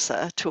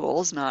FAFSA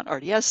tools, not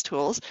RDS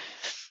tools.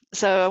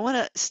 So I want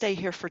to stay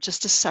here for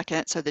just a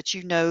second so that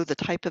you know the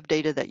type of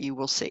data that you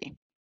will see.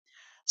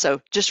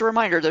 So just a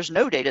reminder, there's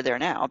no data there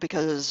now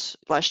because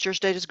last year's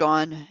data is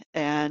gone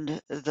and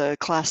the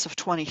class of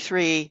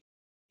 23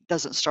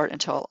 doesn't start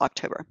until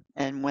October.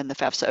 And when the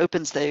FAFSA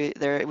opens,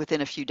 they're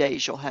within a few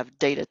days, you'll have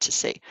data to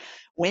see.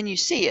 When you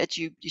see it,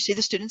 you see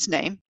the student's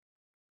name.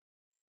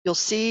 You'll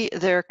see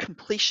their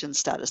completion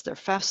status, their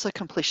FAFSA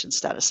completion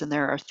status, and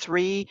there are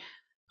 3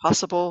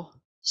 possible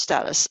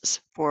statuses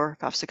for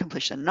FAFSA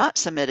completion. Not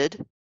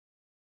submitted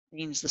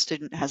means the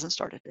student hasn't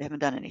started. They haven't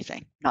done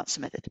anything. Not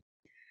submitted.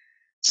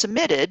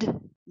 Submitted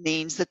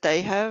means that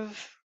they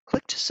have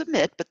clicked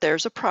submit, but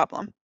there's a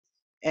problem.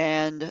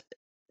 And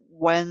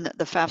when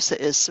the FAFSA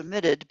is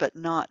submitted but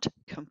not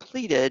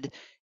completed,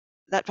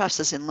 that FAFSA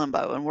is in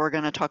limbo. And we're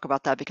going to talk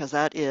about that because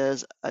that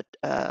is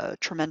a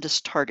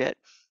tremendous target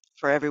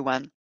for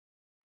everyone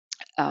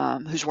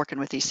who's working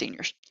with these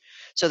seniors.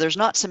 So there's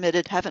not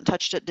submitted, haven't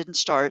touched it, didn't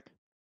start.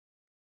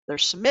 They're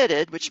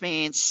submitted, which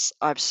means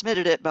I've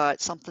submitted it,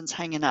 but something's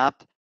hanging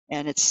up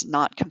and it's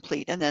not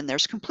complete. And then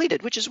there's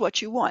completed, which is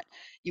what you want.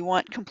 You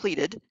want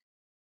completed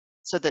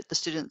so that the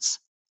student's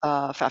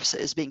FAFSA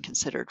is being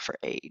considered for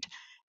aid.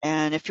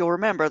 And if you'll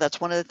remember,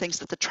 that's one of the things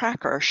that the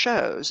tracker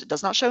shows. It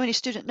does not show any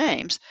student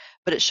names,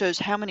 but it shows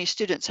how many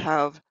students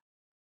have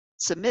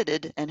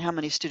submitted and how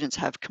many students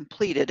have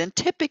completed. And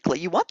typically,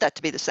 you want that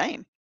to be the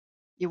same.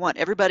 You want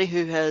everybody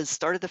who has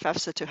started the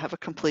FAFSA to have a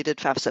completed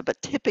FAFSA,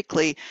 but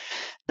typically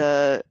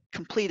the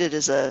completed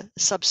is a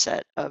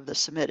subset of the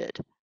submitted.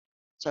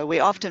 So we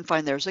often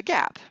find there's a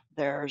gap.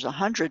 There's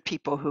 100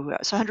 people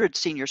so 100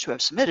 seniors who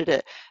have submitted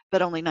it,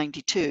 but only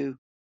 92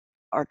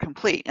 are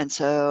complete. And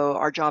so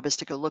our job is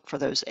to go look for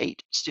those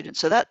 8 students.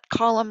 So that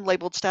column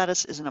labeled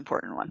status is an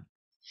important one.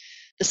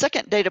 The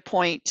second data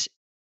point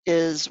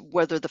is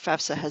whether the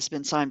FAFSA has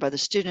been signed by the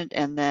student,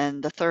 and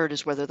then the third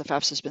is whether the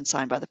FAFSA has been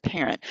signed by the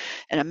parent.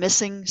 And a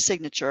missing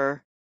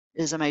signature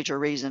is a major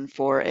reason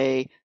for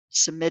a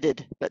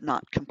submitted but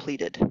not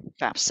completed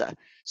FAFSA.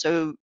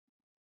 So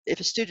if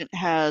a student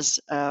has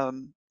a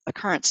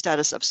current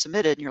status of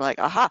submitted and you're like,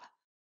 aha,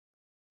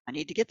 I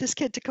need to get this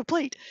kid to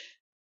complete,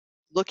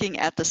 looking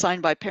at the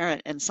signed by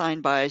parent and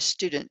signed by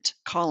student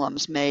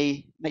columns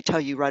may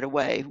tell you right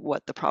away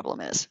what the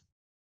problem is,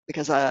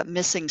 because a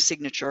missing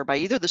signature by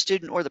either the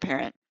student or the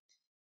parent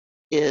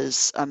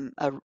is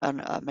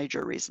a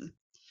major reason.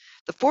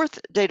 The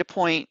fourth data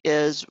point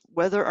is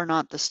whether or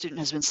not the student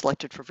has been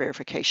selected for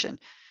verification.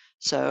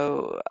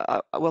 So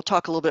we'll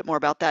talk a little bit more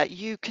about that.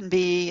 You can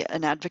be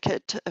an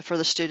advocate for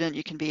the student.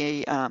 You can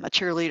be a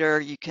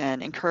cheerleader. You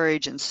can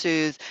encourage and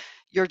soothe.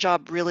 Your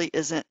job really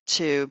isn't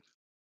to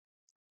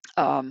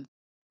help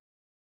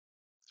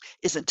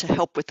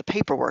with the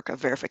paperwork of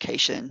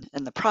verification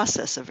and the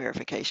process of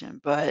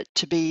verification, but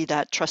to be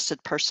that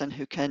trusted person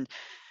who can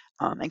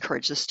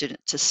encourage the student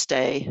to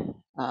stay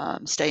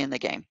in the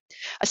game.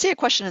 I see a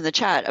question in the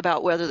chat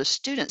about whether the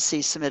student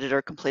sees submitted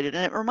or completed,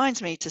 and it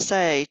reminds me to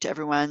say to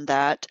everyone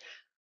that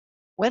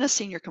when a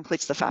senior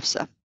completes the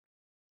FAFSA,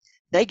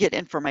 they get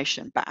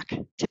information back.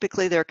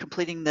 Typically, they're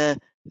completing the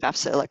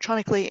FAFSA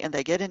electronically, and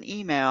they get an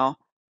email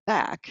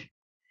back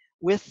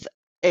with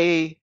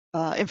a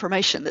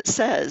information that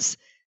says,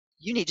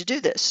 you need to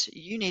do this.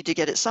 You need to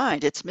get it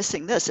signed. It's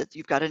missing this.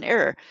 You've got an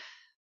error.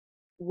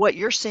 What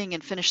you're seeing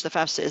in Finish the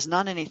FAFSA is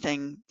not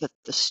anything that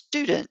the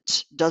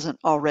student doesn't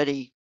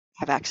already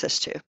have access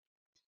to.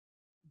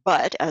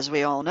 But as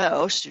we all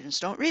know, students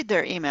don't read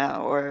their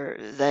email, or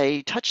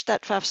they touched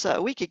that FAFSA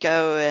a week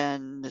ago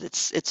and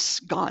it's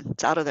gone.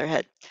 It's out of their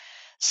head.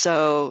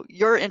 So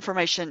your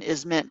information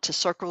is meant to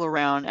circle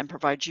around and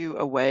provide you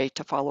a way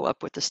to follow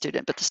up with the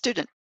student. But the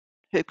student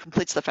who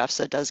completes the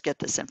FAFSA does get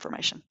this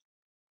information.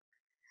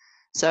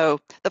 So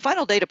the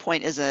final data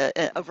point is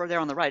over there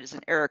on the right is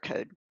an error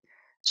code.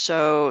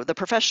 So the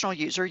professional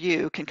user,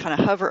 you can kind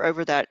of hover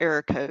over that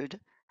error code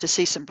to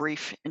see some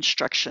brief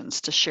instructions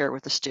to share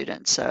with the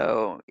student.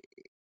 So,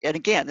 and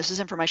again, this is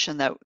information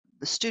that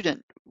the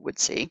student would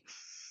see,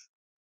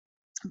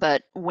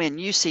 but when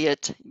you see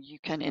it, you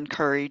can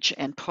encourage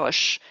and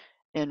push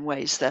in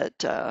ways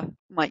that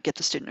might get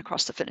the student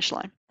across the finish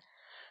line.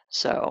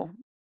 So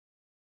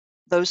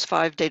those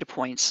 5 data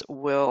points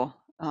will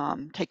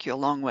take you a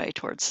long way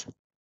towards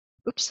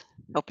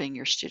helping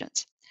your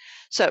students.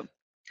 So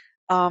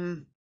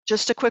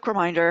just a quick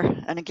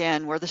reminder, and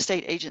again, we're the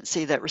state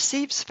agency that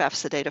receives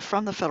FAFSA data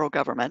from the federal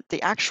government,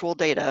 the actual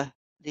data,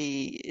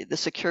 the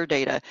secure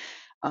data,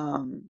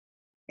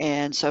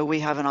 and so we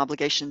have an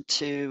obligation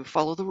to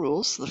follow the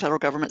rules. The federal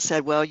government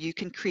said, well, you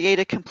can create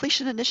a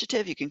completion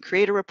initiative, you can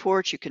create a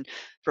report, you can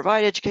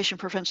provide education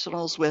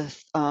professionals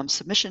with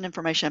submission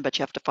information, but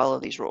you have to follow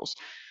these rules.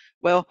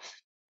 Well,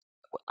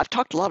 I've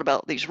talked a lot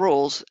about these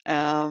rules,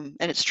 and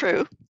it's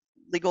true.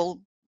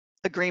 Legal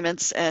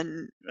agreements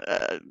and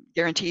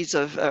guarantees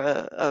of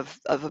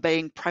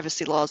obeying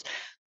privacy laws.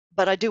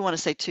 But I do want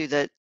to say too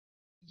that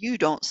you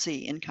don't see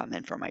income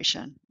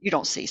information. You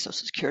don't see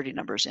social security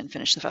numbers in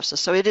Finish the FAFSA.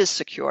 So it is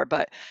secure,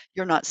 but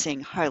you're not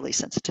seeing highly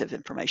sensitive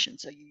information.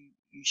 So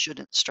you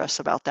shouldn't stress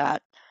about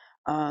that.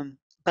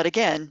 But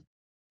again,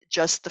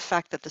 just the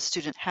fact that the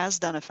student has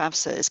done a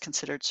FAFSA is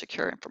considered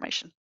secure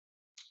information.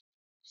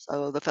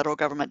 So the federal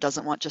government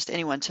doesn't want just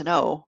anyone to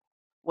know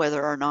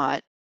whether or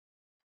not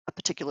a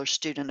particular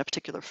student, a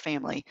particular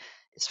family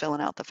is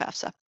filling out the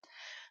FAFSA.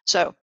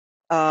 So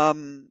a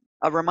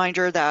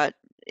reminder that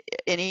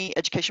any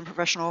education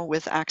professional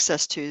with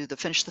access to the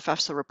Finish the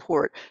FAFSA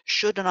report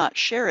should not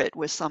share it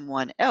with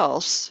someone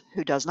else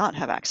who does not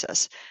have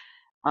access.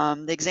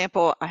 The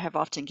example I have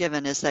often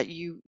given is that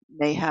you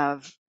may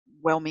have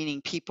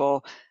well-meaning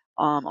people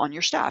on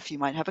your staff. You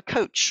might have a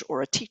coach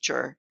or a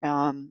teacher.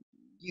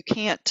 You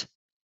can't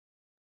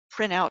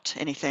print out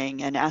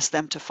anything and ask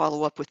them to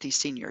follow up with these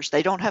seniors.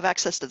 They don't have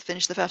access to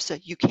Finish the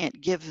FAFSA. You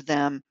can't give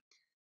them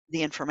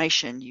the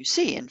information you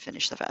see in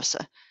Finish the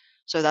FAFSA.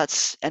 So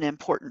that's an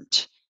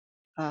important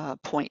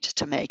point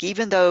to make.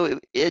 Even though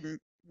it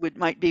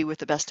might be with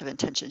the best of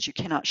intentions, you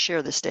cannot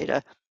share this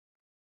data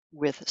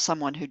with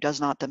someone who does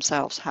not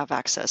themselves have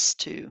access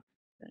to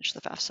Finish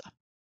the FAFSA.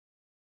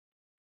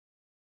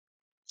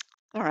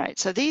 All right,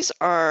 so these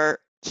are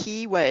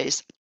key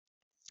ways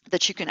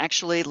that you can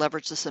actually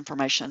leverage this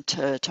information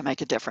to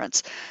make a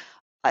difference.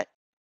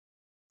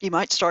 You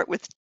might start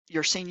with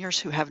your seniors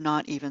who have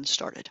not even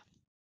started.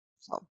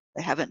 So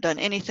they haven't done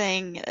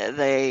anything.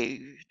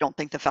 They don't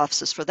think the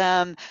FAFSA is for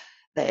them.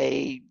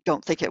 They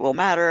don't think it will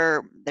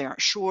matter. They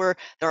aren't sure.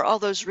 There are all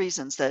those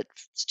reasons that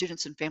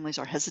students and families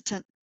are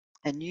hesitant,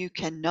 and you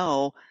can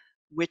know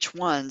which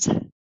ones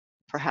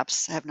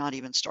perhaps have not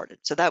even started.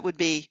 So that would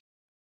be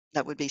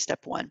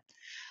step one.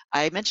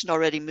 I mentioned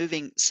already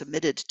moving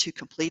submitted to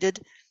completed.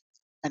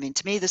 I mean,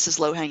 to me, this is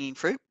low-hanging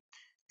fruit.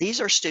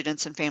 These are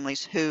students and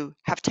families who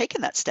have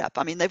taken that step.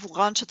 I mean, they've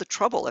gone to the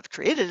trouble of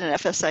created an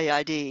FSA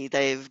ID,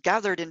 they've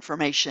gathered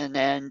information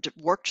and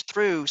worked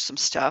through some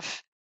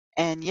stuff,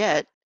 and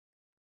yet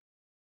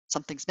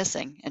something's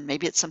missing, and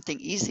maybe it's something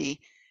easy,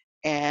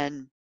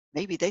 and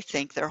maybe they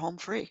think they're home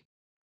free,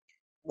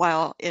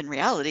 while in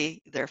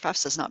reality, their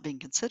FAFSA is not being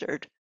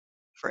considered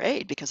for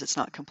aid because it's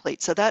not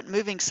complete. So that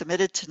moving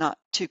submitted to not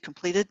to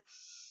completed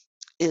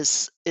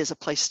is a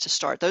place to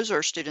start. Those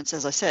are students,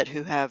 as I said,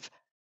 who have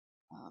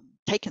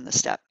taken the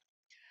step.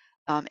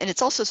 And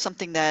it's also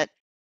something that,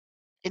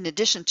 in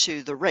addition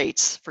to the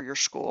rates for your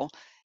school,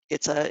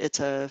 it's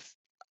a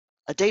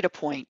data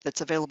point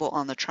that's available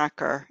on the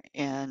tracker.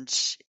 And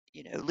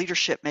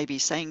leadership may be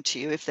saying to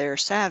you, if they're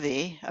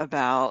savvy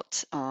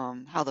about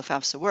how the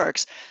FAFSA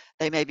works,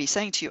 they may be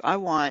saying to you, I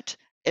want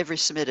every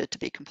submitted to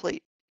be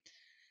complete.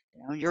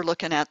 You're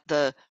looking at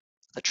the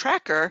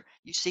tracker,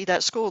 you see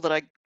that school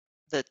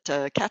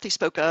that Kathy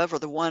spoke of, or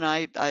the one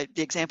the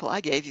example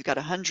I gave, you've got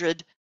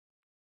 100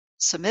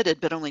 submitted,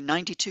 but only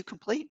 92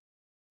 complete.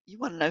 You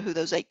want to know who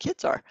those 8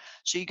 kids are.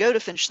 So you go to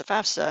Finish the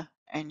FAFSA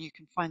and you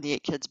can find the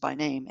 8 kids by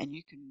name, and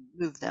you can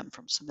move them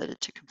from submitted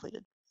to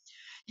completed.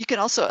 You can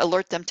also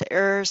alert them to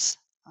errors.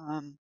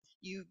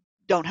 You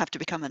don't have to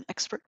become an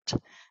expert.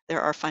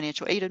 There are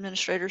financial aid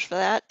administrators for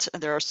that.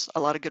 And there are a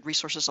lot of good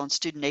resources on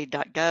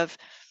studentaid.gov.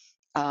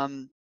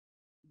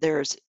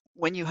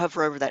 When you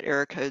hover over that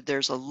error code,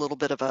 there's a little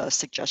bit of a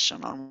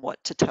suggestion on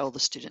what to tell the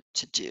student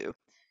to do.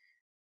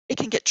 It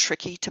can get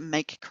tricky to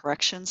make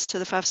corrections to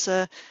the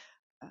FAFSA.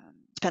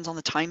 Depends on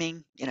the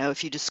timing.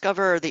 If you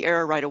discover the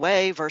error right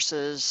away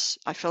versus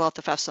I fill out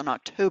the FAFSA in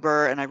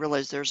October and I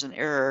realize there's an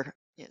error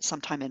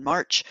sometime in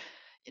March,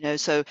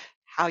 so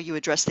how you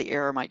address the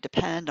error might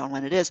depend on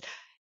when it is.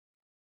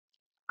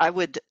 I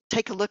would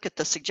take a look at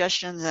the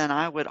suggestions, and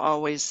I would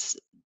always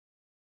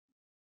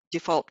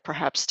default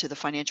perhaps to the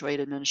financial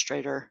aid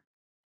administrator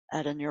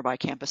at a nearby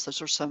campus.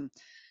 Those are some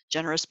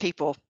generous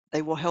people.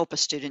 They will help a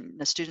student.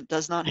 The student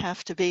does not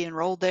have to be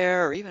enrolled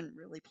there or even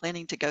really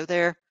planning to go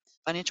there.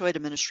 Financial aid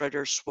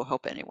administrators will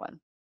help anyone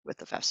with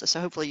the FAFSA.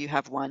 So hopefully you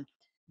have one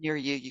near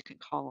you can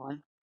call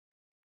on.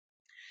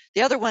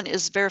 The other one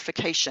is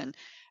verification.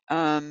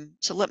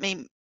 So let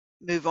me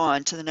move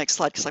on to the next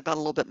slide because I've got a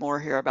little bit more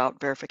here about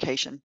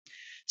verification.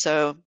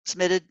 So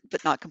submitted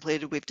but not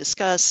completed, we've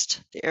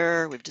discussed. The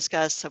error, we've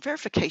discussed. So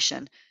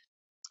verification,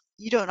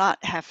 you do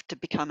not have to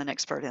become an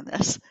expert in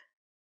this.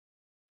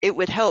 It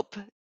would help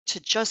to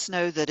just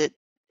know that it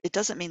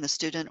doesn't mean the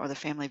student or the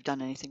family have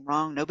done anything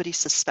wrong. Nobody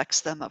suspects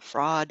them of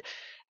fraud.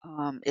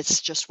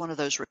 It's just one of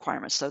those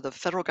requirements. So the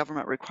federal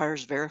government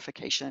requires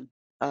verification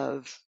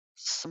of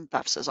some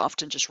FAFSAs,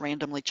 often just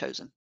randomly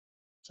chosen.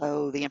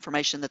 So the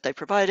information that they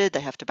provided, they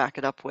have to back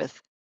it up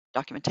with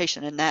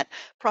documentation. And that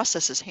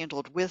process is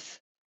handled with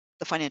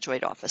the financial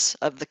aid office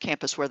of the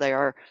campus where they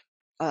are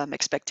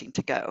expecting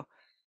to go.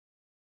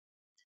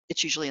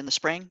 It's usually in the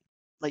spring,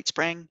 late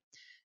spring,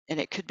 and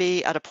it could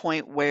be at a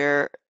point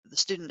where the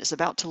student is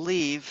about to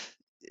leave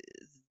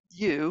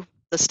you,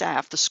 the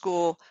staff, the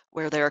school,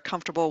 where they are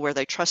comfortable, where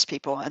they trust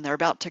people, and they're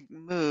about to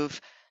move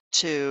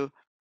to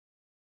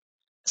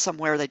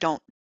somewhere they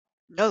don't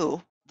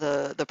know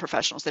the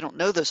professionals. They don't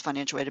know those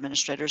financial aid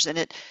administrators, and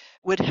it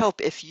would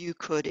help if you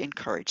could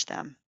encourage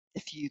them,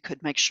 if you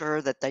could make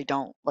sure that they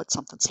don't let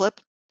something slip.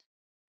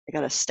 They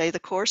got to stay the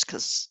course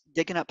because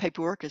digging up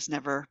paperwork is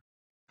never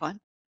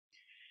fun.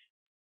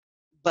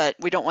 But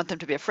we don't want them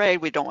to be afraid.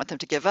 We don't want them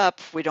to give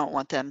up. We don't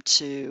want them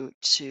to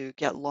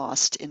get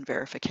lost in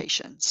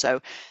verification.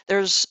 So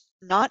there's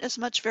not as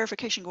much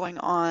verification going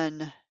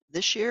on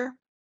this year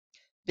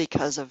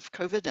because of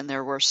COVID, and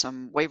there were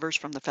some waivers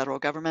from the federal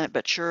government,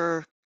 but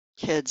your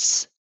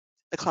kids,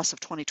 the class of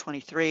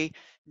 2023,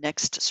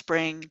 next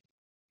spring,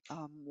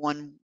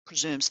 one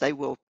presumes they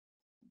will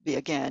be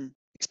again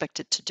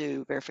expected to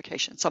do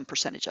verification, some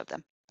percentage of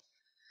them.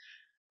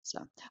 So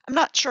I'm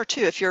not sure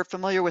too if you're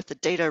familiar with the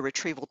data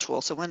retrieval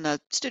tool. So when the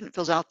student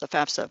fills out the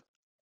FAFSA,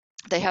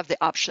 they have the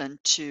option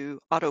to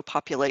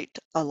auto-populate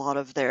a lot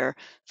of their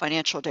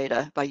financial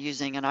data by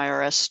using an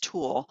IRS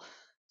tool.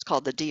 It's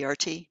called the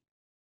DRT,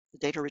 the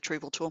data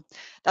retrieval tool.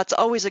 That's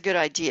always a good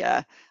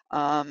idea.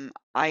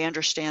 I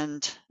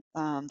understand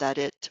that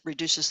it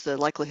reduces the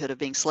likelihood of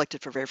being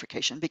selected for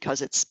verification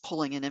because it's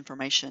pulling in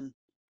information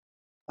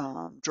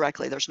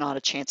directly. There's not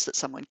a chance that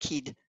someone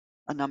keyed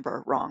a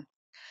number wrong.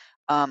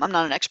 I'm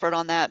not an expert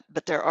on that,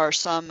 but there are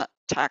some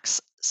tax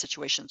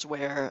situations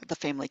where the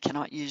family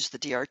cannot use the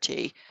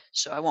DRT.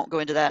 So I won't go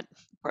into that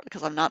part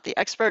because I'm not the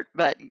expert,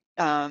 but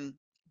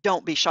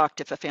don't be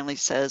shocked if a family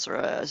says or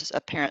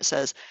a parent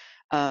says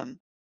that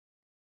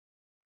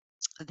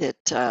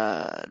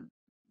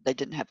they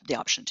didn't have the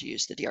option to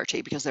use the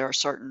DRT, because there are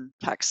certain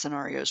tax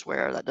scenarios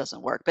where that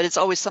doesn't work. But it's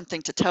always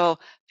something to tell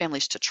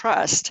families to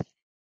trust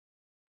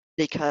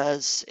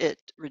because it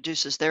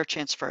reduces their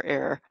chance for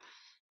error.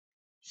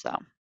 So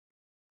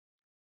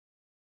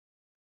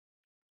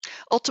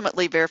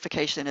ultimately,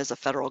 verification is a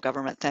federal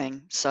government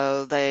thing.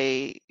 So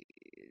they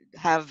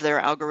have their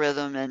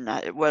algorithm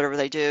and whatever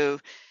they do,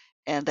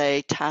 and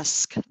they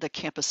task the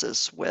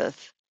campuses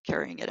with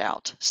carrying it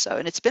out. So,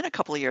 and it's been a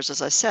couple of years,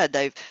 as I said,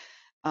 they've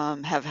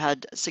have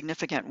had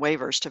significant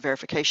waivers to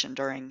verification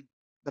during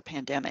the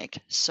pandemic.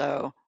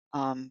 So,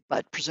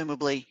 but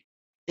presumably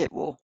it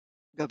will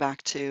go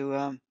back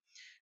to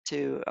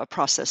a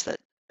process that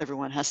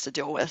everyone has to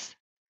deal with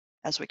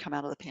as we come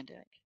out of the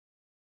pandemic.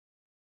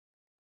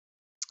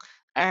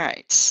 All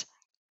right,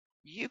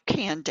 you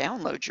can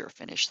download your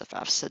Finish the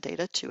FAFSA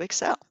data to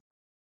Excel.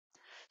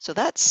 So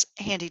that's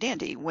handy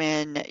dandy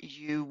when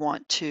you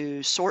want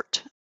to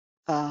sort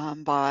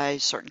by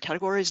certain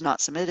categories,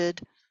 not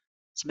submitted,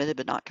 submitted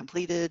but not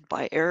completed,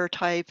 by error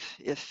type,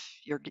 if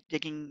you're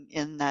digging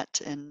in that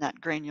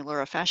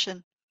granular a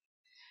fashion.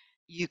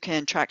 You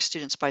can track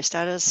students by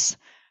status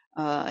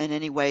in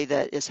any way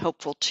that is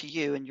helpful to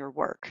you in your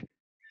work.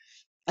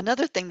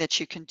 Another thing that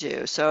you can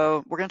do,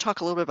 so we're going to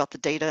talk a little bit about the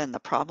data and the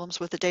problems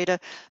with the data,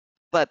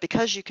 but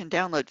because you can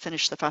download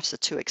Finish the FAFSA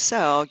to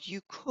Excel,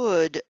 you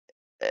could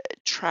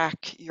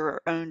track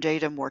your own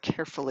data more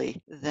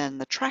carefully than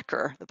the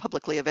tracker, the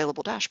publicly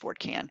available dashboard,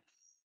 can.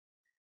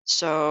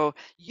 So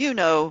you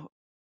know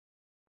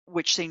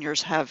which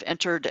seniors have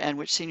entered and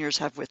which seniors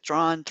have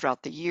withdrawn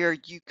throughout the year.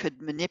 You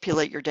could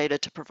manipulate your data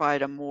to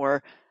provide a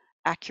more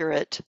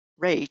accurate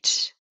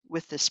rate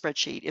with this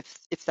spreadsheet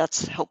if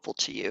that's helpful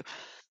to you.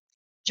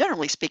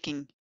 Generally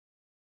speaking,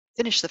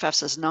 Finish the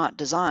FAFSA is not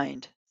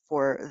designed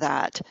for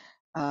that,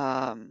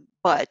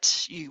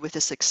 but with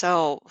this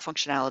Excel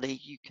functionality,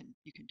 you can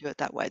do it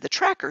that way. The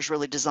tracker is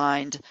really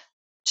designed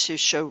to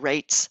show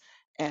rates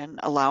and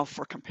allow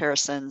for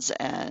comparisons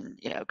and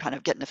kind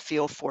of getting a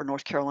feel for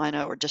North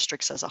Carolina or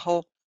districts as a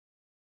whole.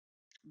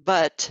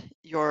 But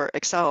your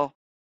Excel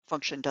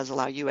function does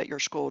allow you at your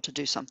school to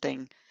do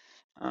something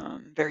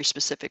very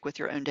specific with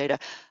your own data.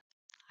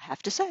 I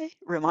have to say,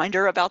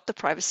 reminder about the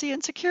privacy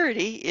and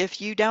security.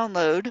 If you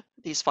download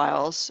these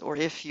files or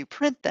if you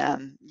print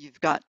them,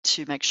 you've got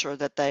to make sure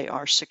that they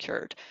are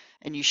secured,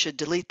 and you should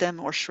delete them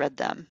or shred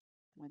them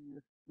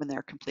when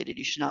they're completed.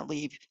 You should not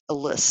leave a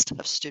list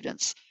of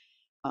students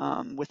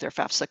with their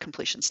FAFSA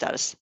completion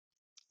status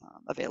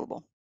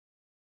available.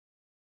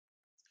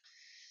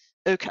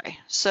 Okay,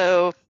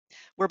 so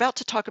we're about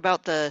to talk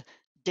about the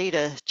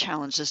data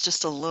challenges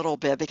just a little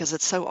bit because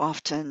it's so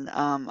often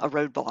a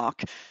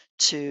roadblock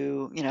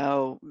to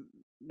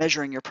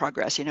measuring your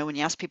progress. When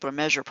you ask people to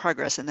measure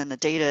progress and then the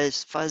data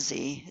is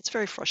fuzzy, it's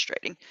very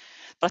frustrating.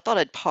 But I thought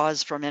I'd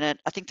pause for a minute.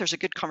 I think there's a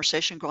good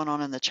conversation going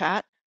on in the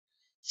chat.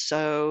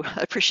 So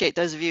I appreciate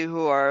those of you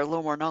who are a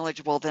little more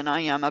knowledgeable than I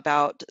am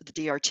about the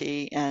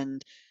DRT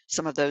and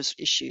some of those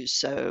issues.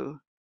 So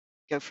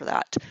go for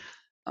that.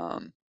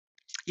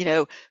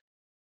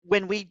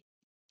 When we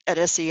at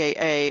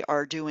SEAA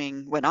are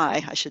doing, when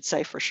I should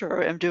say for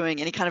sure, am doing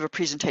any kind of a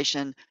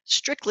presentation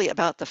strictly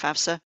about the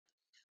FAFSA,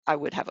 I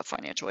would have a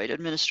financial aid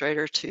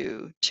administrator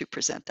to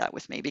present that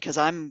with me, because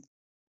I'm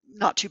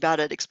not too bad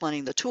at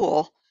explaining the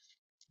tool,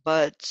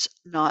 but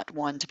not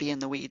one to be in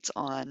the weeds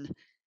on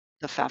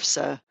the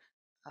FAFSA,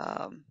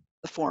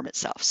 the form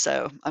itself.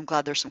 So I'm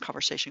glad there's some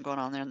conversation going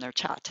on there in their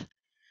chat.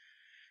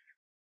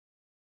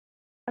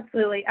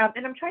 Absolutely, and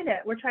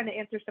we're trying to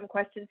answer some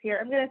questions here.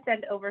 I'm going to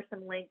send over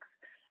some links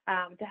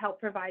to help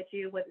provide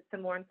you with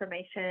some more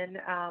information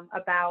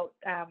about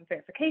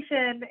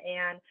verification.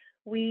 And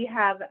we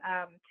have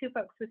two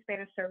folks with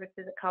Spanish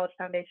Services at College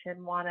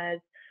Foundation, Juana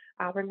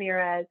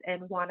Ramirez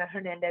and Juana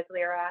Hernandez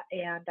Lira,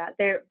 and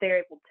they're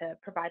able to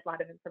provide a lot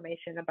of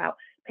information about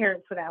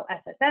parents without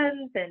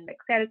SSNs and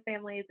mixed status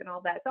families and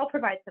all that. So I'll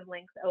provide some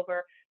links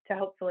over to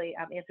hopefully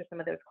answer some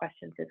of those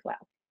questions as well.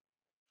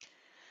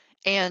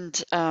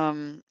 And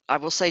I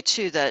will say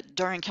too that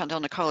during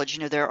Countdown to College,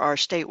 there are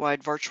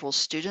statewide virtual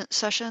student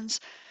sessions,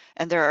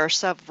 and there are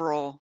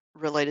several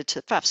related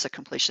to FAFSA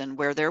completion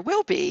where there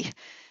will be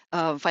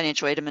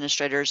financial aid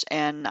administrators.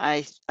 And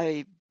I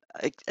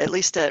at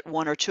least at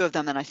one or two of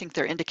them, and I think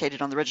they're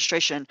indicated on the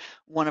registration,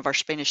 one of our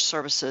Spanish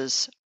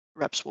services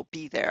reps will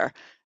be there.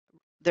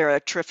 They're a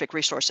terrific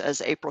resource,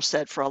 as April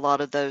said, for a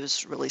lot of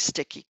those really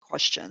sticky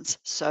questions.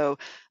 So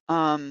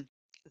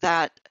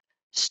that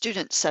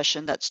student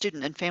session, that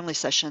student and family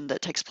session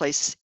that takes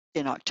place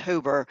in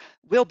October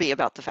will be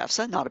about the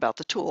FAFSA, not about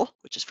the tool,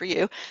 which is for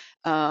you.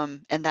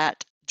 And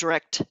that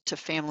direct to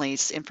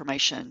families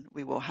information,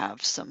 we will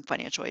have some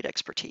financial aid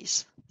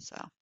expertise. So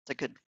it's a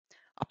good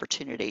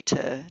opportunity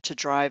to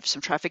drive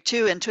some traffic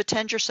to, and to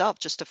attend yourself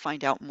just to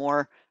find out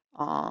more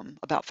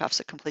about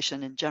FAFSA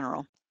completion in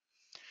general.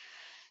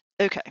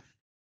 Okay,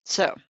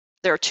 so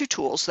there are two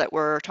tools that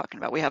we're talking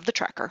about. We have the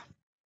tracker,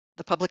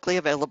 the publicly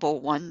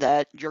available one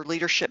that your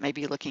leadership may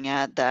be looking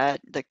at,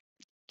 that the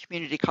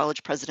community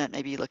college president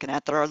may be looking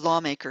at, that our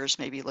lawmakers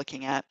may be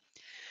looking at.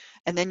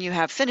 And then you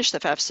have Finish the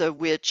FAFSA,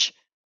 which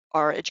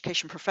our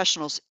education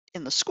professionals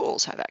in the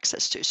schools have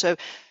access to. So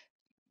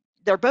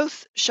they're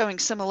both showing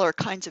similar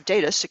kinds of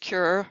data,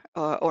 secure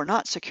or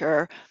not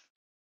secure,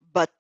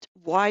 but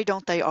why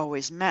don't they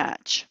always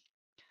match?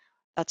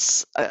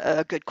 That's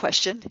a good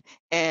question.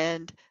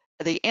 And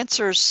the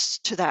answers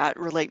to that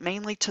relate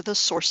mainly to the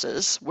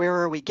sources. Where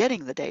are we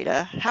getting the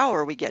data? How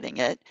are we getting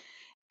it?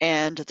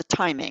 And the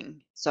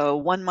timing. So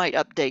one might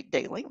update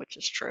daily, which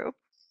is true,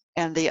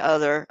 and the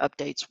other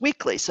updates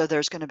weekly. So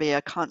there's going to be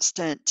a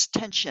constant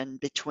tension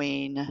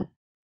between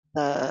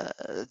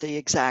the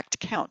exact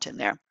count in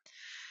there.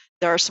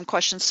 There are some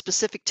questions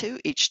specific to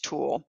each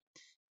tool.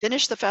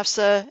 Finish the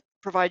FAFSA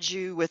provides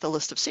you with a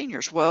list of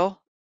seniors.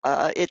 Well,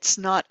 it's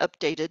not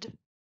updated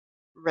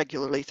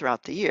regularly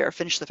throughout the year.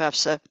 Finish the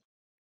FAFSA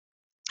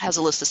has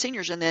a list of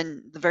seniors, and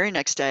then the very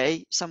next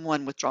day,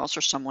 someone withdraws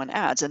or someone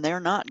adds, and they're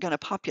not going to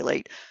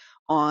populate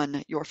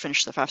on your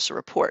Finish the FAFSA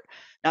report.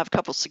 Now, I have a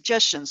couple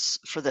suggestions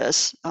for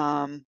this,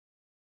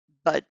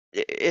 but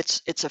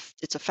it's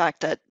a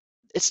fact that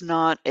it's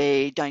not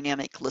a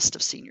dynamic list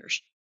of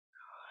seniors.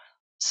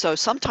 So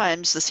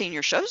sometimes the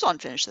senior shows on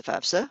Finish the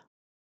FAFSA,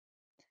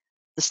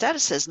 the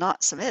status says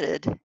not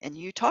submitted, and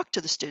you talk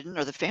to the student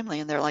or the family,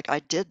 and they're like, I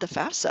did the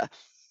FAFSA.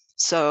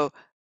 So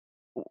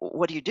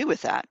what do you do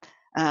with that?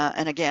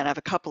 And again, I have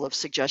a couple of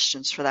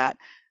suggestions for that.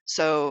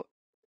 So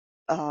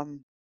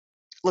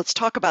let's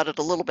talk about it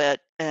a little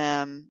bit,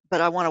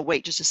 but I want to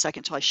wait just a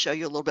second until I show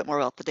you a little bit more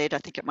about the data. I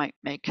think it might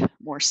make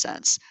more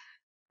sense.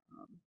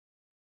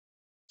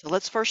 So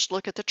let's first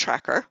look at the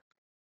tracker.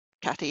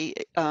 Kathy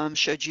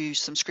showed you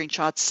some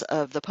screenshots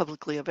of the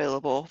publicly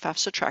available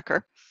FAFSA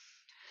tracker.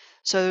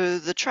 So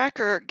the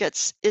tracker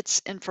gets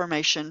its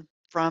information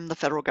from the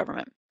federal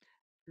government.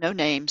 No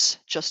names,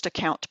 just a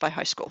count by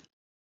high school.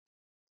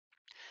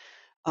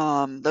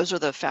 Those are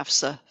the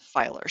FAFSA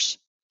filers.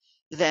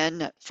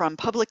 Then from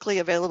publicly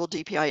available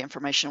DPI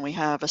information, we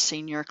have a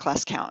senior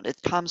class count.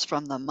 It comes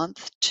from the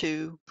month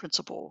 2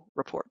 principal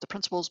report, the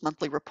principal's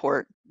monthly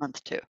report,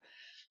 month 2.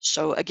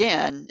 So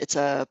again, it's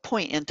a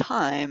point in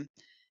time,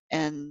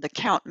 and the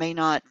count may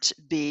not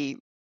be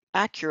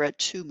accurate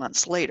 2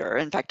 months later.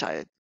 In fact,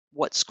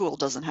 what school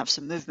doesn't have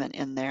some movement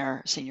in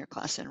their senior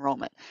class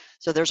enrollment?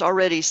 So there's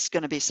already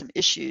going to be some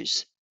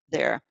issues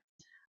there.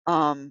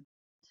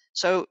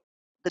 So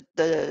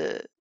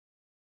the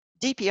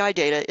DPI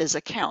data is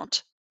a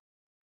count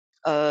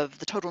of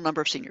the total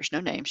number of seniors, no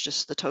names,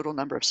 just the total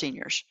number of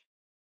seniors.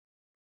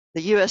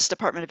 The U.S.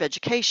 Department of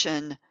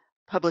Education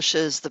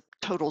publishes the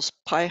totals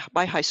by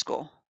high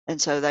school. And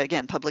so that,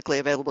 again, publicly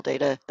available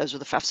data, those are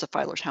the FAFSA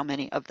filers, how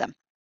many of them.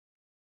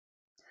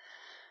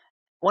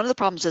 One of the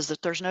problems is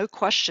that there's no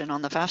question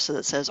on the FAFSA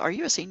that says, are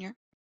you a senior?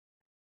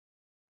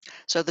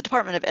 So the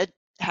Department of Ed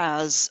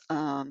has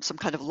some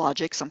kind of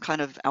logic, some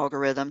kind of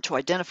algorithm to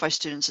identify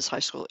students as high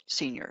school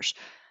seniors.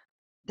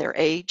 Their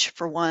age,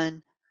 for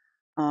one,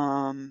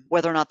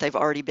 whether or not they've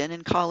already been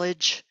in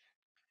college.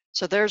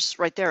 So there's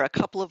right there a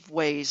couple of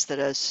ways that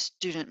a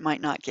student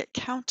might not get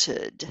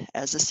counted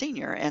as a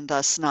senior and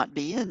thus not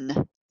be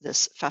in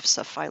this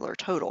FAFSA filer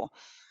total.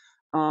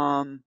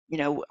 You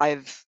know,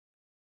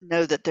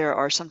 know that there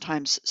are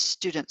sometimes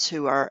students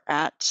who are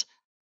at,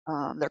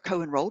 they're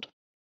co-enrolled,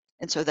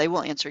 and so they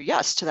will answer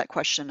yes to that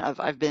question of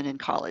I've been in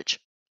college.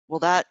 Well,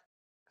 that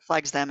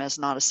flags them as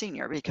not a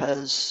senior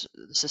because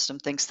the system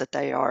thinks that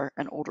they are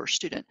an older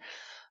student.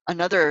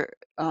 Another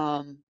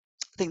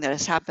thing that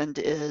has happened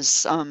is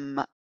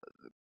some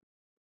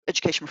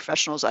education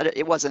professionals,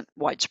 it wasn't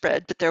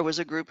widespread, but there was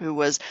a group who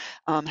was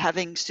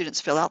having students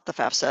fill out the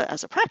FAFSA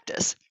as a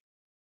practice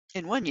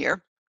in one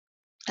year,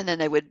 and then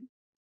they would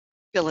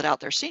fill it out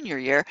their senior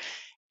year,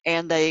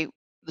 and the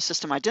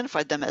system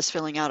identified them as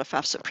filling out a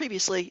FAFSA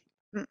previously,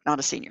 not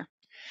a senior.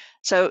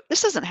 So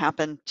this doesn't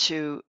happen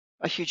to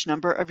a huge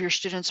number of your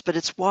students, but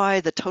it's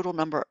why the total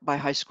number by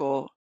high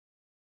school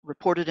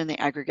reported in the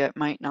aggregate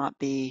might not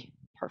be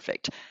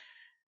perfect.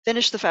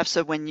 Finish the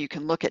FAFSA when you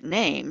can look at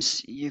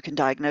names, you can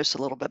diagnose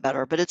a little bit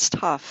better, but it's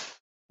tough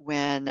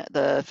when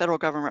the federal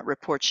government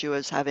reports you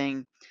as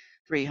having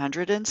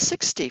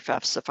 360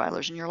 FAFSA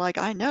filers, and you're like,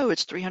 I know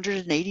it's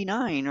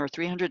 389 or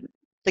 300.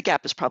 The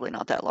gap is probably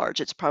not that large.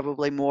 It's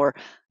probably more,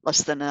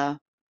 less than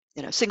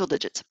single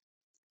digits.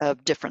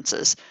 of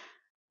differences.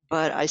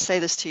 But I say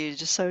this to you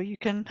just so you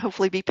can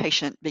hopefully be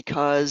patient,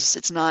 because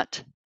it's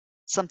not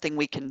something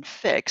we can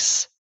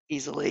fix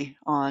easily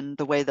on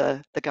the way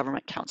the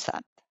government counts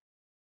that.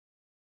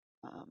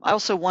 I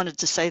also wanted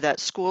to say that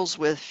schools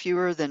with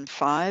fewer than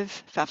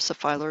 5 FAFSA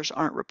filers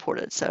aren't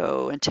reported.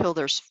 So until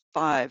there's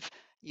 5,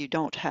 you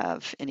don't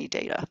have any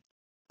data.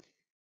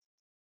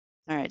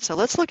 All right, so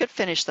let's look at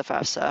Finish the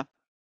FAFSA,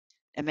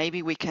 and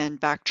maybe we can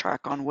backtrack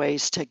on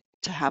ways to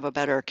have a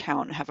better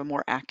count and have a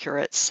more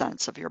accurate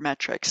sense of your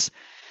metrics.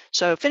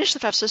 So Finish the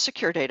FAFSA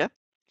secure data.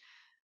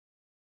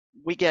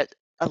 We get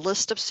a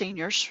list of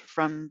seniors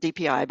from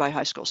DPI by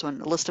high school, so a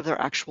list of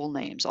their actual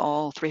names,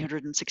 all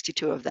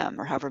 362 of them,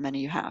 or however many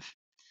you have.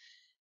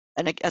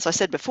 And as I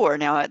said before,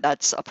 now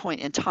that's a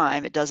point in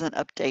time. It doesn't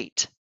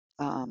update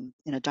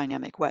in a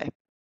dynamic way.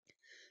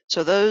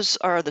 So those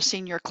are the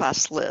senior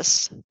class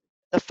lists.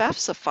 The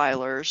FAFSA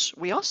filers,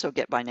 we also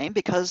get by name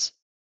because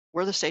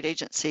we're the state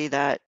agency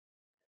that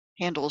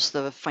handles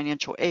the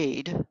financial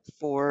aid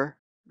for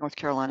North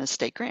Carolina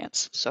state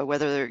grants. So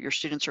whether your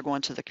students are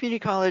going to the community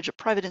college, a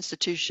private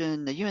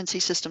institution, the UNC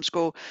system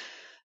school,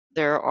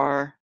 there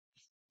are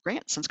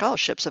grants and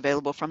scholarships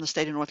available from the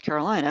state of North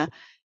Carolina,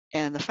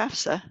 and the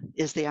FAFSA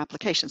is the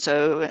application.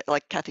 So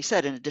like Kathy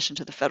said, in addition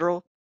to the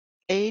federal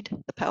aid,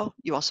 the Pell,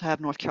 you also have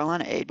North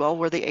Carolina aid. Well,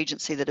 we're the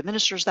agency that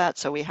administers that,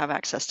 so we have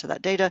access to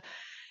that data,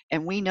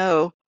 and we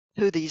know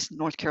who these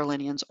North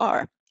Carolinians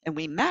are, and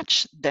we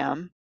match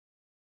them.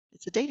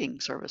 It's a dating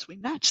service. We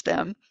match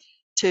them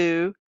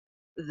to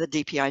the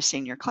DPI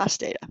senior class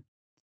data.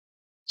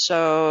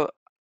 So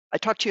I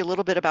talked to you a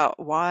little bit about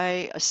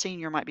why a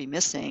senior might be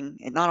missing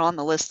and not on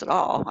the list at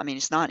all. I mean,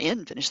 it's not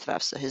in Finish the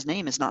FAFSA. His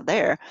name is not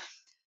there.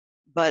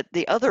 But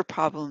the other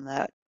problem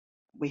that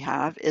we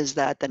have is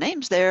that the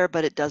name's there,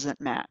 but it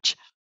doesn't match.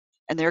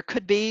 And there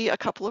could be a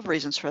couple of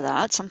reasons for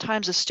that.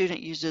 Sometimes a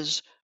student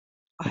uses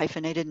a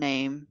hyphenated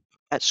name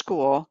at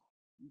school,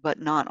 but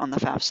not on the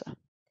FAFSA.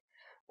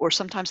 Or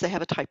sometimes they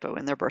have a typo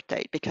in their birth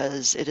date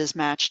because it is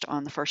matched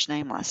on the first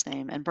name, last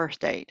name, and birth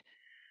date.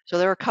 So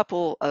there are a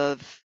couple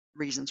of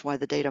reasons why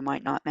the data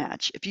might not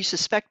match. If you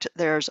suspect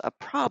there's a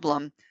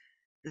problem,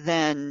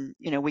 then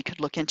we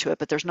could look into it,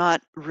 but there's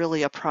not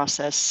really a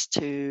process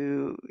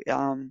to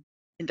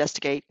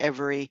investigate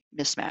every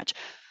mismatch.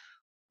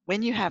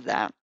 When you have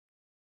that,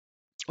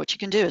 what you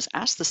can do is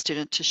ask the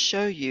student to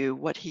show you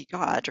what he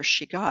got or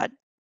she got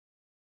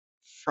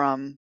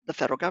from the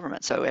federal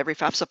government. So every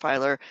FAFSA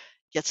filer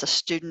gets a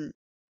student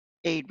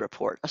aid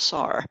report, a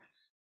SAR,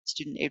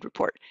 student aid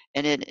report,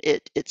 and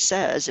it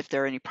says if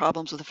there are any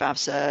problems with the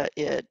FAFSA,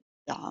 it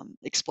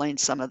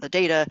explains some of the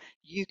data.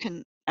 You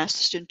can ask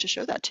the student to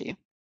show that to you.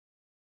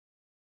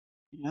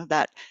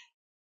 That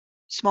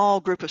small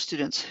group of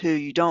students who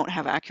you don't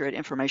have accurate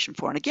information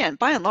for, and again,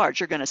 by and large,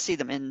 you're going to see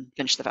them in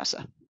Finish the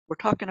FAFSA. We're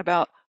talking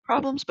about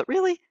problems, but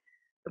really,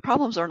 the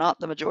problems are not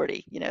the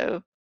majority.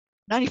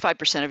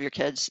 95% of your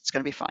kids, it's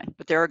going to be fine,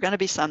 but there are going to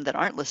be some that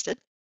aren't listed.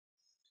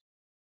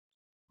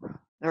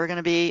 There are going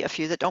to be a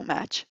few that don't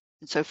match.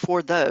 And so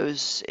for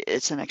those,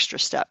 it's an extra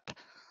step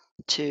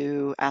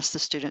to ask the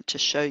student to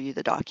show you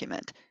the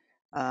document.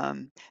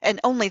 And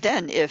only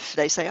then if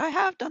they say, I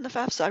have done the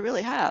FAFSA, I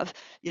really have.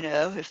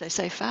 If they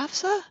say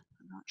FAFSA,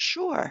 I'm not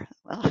sure.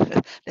 Well,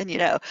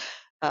 then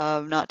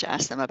not to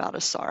ask them about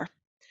a SAR.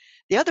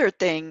 The other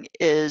thing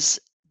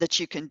is that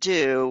you can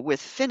do with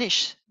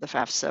Finish the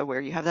FAFSA, where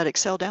you have that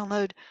Excel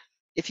download.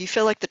 If you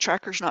feel like the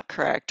tracker's not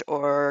correct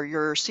or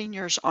your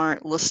seniors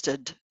aren't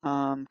listed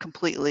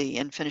completely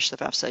in Finish the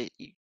FAFSA,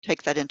 you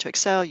take that into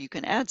Excel. You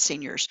can add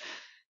seniors.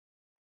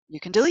 You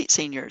can delete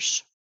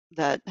seniors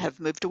that have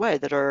moved away,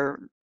 that are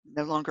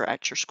no longer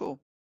at your school.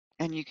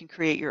 And you can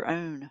create your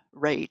own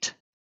rate,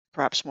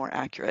 perhaps more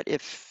accurate,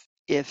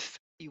 if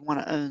you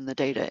want to own the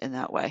data in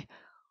that way.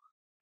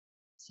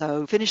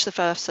 So Finish the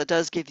FAFSA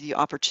does give you the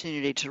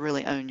opportunity to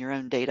really own your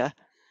own data.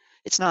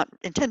 It's not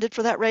intended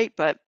for that rate,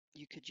 but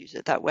you could use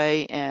it that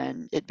way,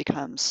 and it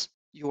becomes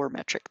your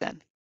metric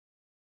then.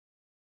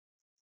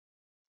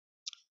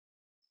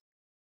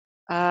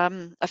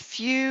 A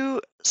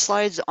few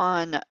slides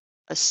on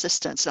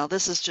assistance. Now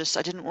this is just,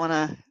 I didn't want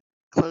to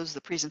close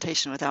the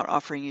presentation without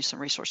offering you some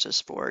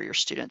resources for your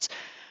students.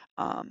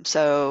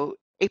 So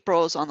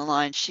April is on the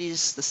line.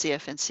 She's the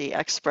CFNC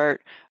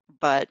expert,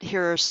 but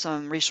here are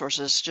some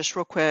resources just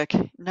real quick.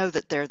 Know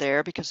that they're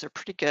there because they're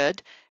pretty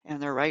good,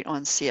 and they're right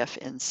on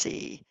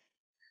CFNC.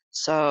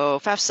 So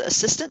FAFSA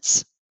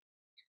assistance,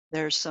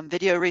 there's some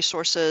video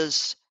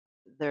resources.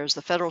 There's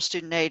the Federal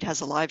Student Aid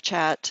has a live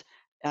chat,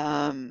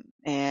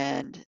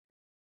 and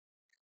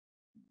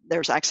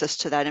there's access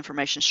to that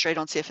information straight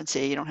on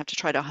CFNC. You don't have to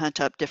try to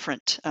hunt up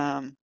different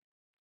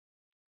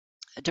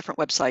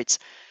websites.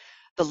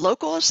 The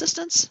local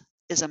assistance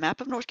is a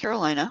map of North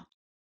Carolina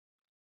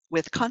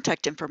with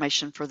contact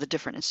information for the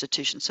different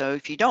institutions. So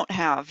if you don't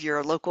have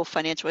your local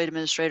financial aid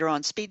administrator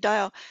on speed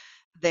dial,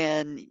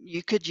 then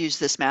you could use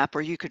this map,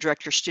 or you could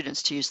direct your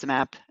students to use the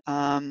map.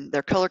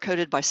 They're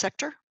color-coded by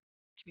sector,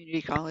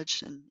 community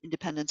college and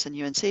independence and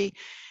UNC.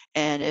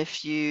 And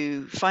if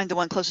you find the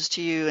one closest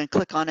to you and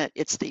click on it,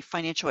 it's the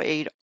financial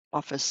aid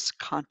office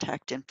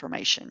contact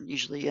information,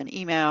 usually an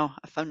email,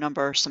 a phone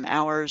number, some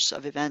hours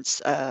of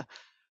events,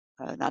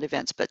 not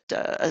events, but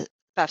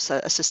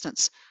FAFSA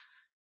assistance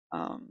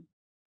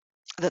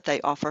that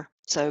they offer.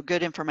 So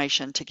good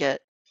information to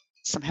get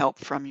some help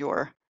from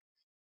your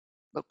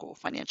local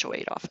financial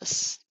aid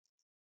office.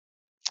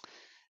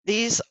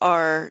 These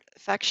are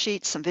fact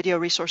sheets, some video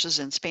resources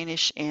in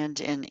Spanish and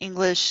in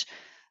English.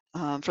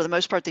 For the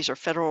most part, these are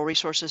federal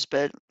resources,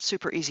 but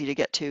super easy to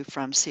get to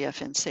from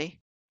CFNC.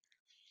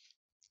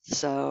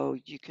 So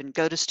you can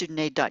go to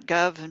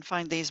studentaid.gov and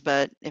find these,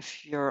 but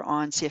if you're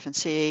on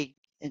CFNC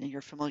and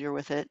you're familiar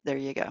with it, there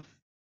you go.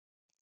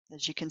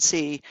 As you can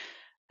see,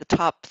 the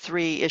top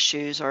 3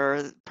 issues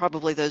are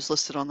probably those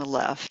listed on the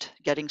left: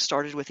 getting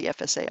started with the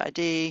FSA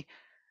ID,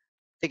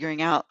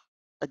 figuring out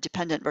a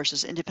dependent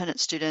versus independent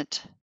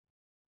student,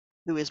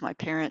 who is my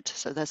parent,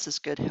 so this is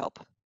good help.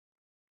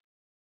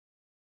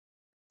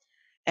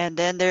 And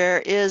then there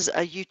is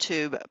a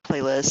YouTube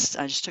playlist.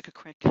 I just took a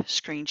quick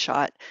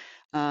screenshot.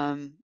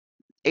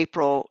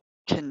 April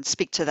can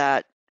speak to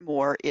that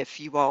more if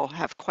you all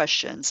have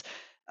questions,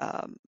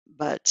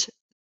 but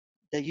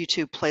the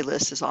YouTube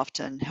playlist is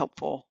often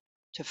helpful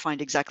to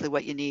find exactly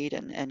what you need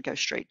and go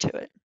straight to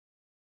it.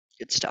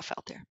 Good stuff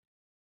out there.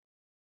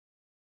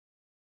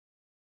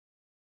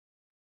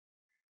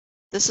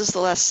 This is the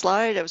last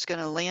slide. I was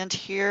going to land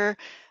here.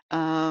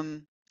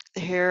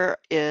 Here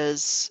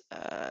is,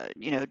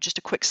 just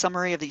a quick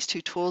summary of these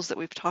 2 tools that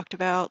we've talked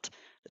about.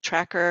 The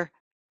tracker,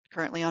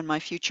 currently on My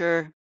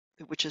Future,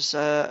 which is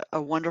a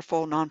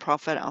wonderful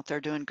nonprofit out there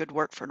doing good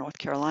work for North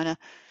Carolina.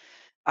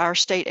 Our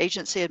state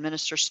agency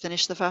administers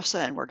Finish the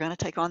FAFSA, and we're going to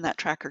take on that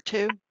tracker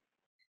too.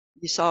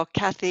 You saw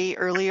Kathy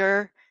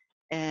earlier,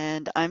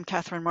 and I'm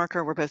Catherine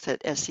Marker. We're both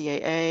at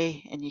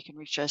SCAA, and you can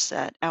reach us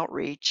at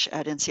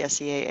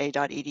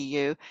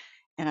outreach@ncscaa.edu.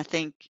 And I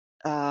think,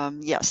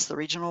 yes, the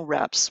regional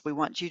reps, we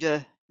want you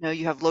to know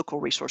you have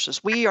local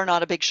resources. We are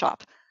not a big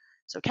shop.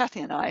 So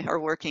Kathy and I are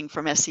working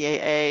from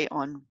SCAA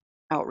on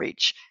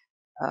outreach,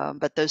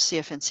 but those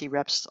CFNC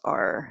reps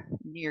are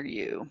near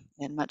you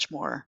and much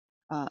more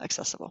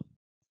accessible.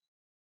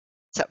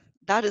 So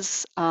that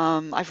is,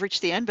 I've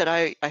reached the end, but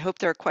I hope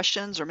there are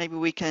questions, or maybe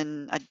we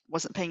can, I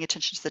wasn't paying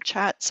attention to the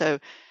chat, so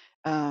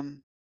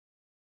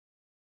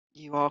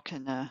you all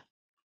can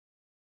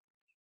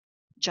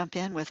jump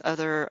in with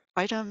other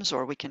items,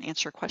 or we can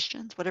answer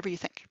questions, whatever you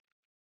think.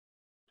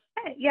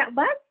 Okay, yeah,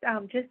 let's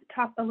just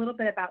talk a little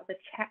bit about the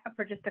chat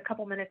for just a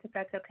couple minutes, if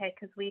that's okay,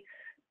 because we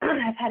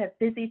have had a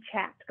busy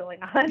chat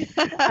going on.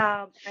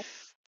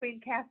 Between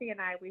Kathy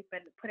and I, we've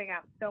been putting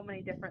out so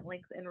many different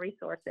links and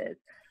resources.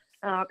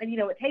 And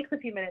it takes a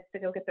few minutes to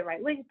go get the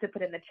right links to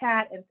put in the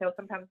chat. And so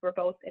sometimes we're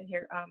both in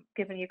here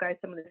giving you guys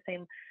some of the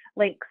same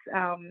links.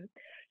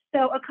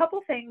 So a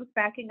couple things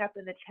backing up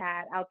in the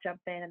chat. I'll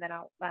jump in and then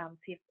I'll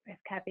see if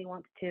Kathy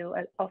wants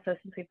to, also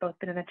since we've both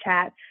been in the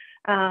chat.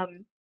 I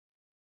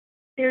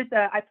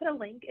put a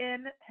link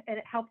in, and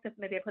it helps if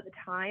maybe I put the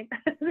time.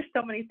 There's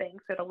so many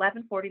things. So at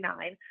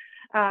 11:49,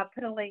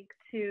 put a link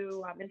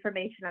to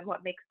information on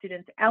what makes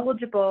students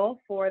eligible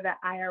for the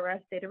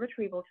IRS data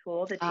retrieval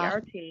tool, the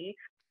DRT.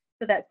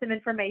 So that's some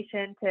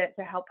information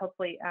to help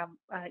hopefully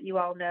you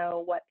all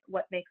know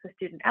what makes a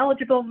student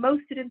eligible.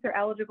 Most students are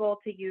eligible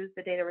to use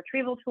the data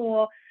retrieval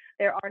tool.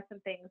 There are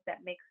some things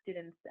that make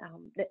students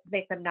that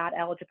make them not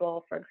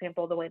eligible. For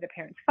example, the way the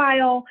parents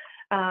file,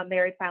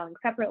 married filing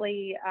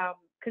separately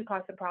could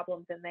cause some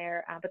problems in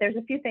there. But there's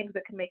a few things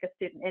that can make a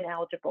student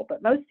ineligible.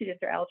 But most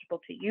students are eligible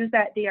to use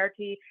that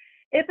DRT.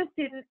 If a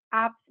student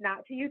opts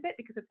not to use it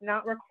because it's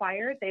not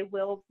required, they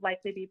will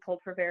likely be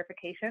pulled for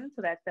verification.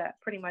 So that's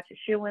pretty much a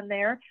shoe-in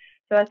there.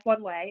 So that's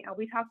one way.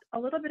 We talked a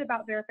little bit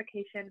about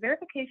verification.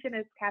 Verification,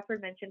 as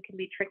Catherine mentioned, can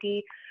be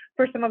tricky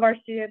for some of our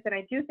students. And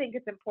I do think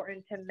it's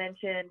important to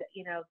mention,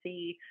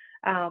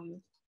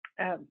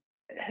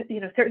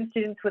 certain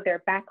students with their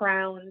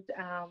backgrounds,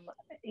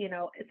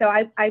 so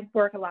I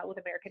work a lot with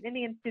American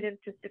Indian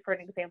students, just for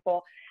an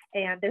example,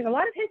 and there's a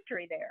lot of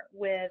history there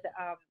with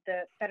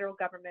the federal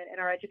government and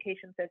our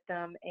education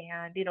system,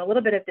 and, a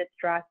little bit of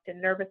distrust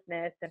and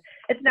nervousness, and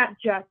it's not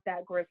just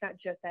that group, not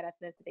just that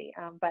ethnicity,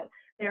 but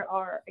there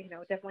are,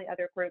 definitely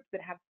other groups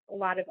that have a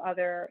lot of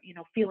other,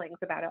 feelings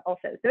about it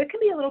also. So it can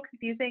be a little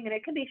confusing and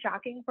it can be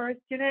shocking for a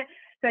student.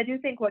 So I do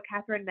think what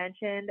Catherine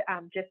mentioned,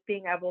 just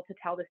being able to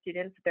tell the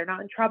students that they're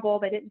not in trouble,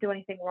 they didn't do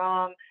anything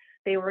wrong.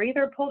 They were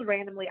either pulled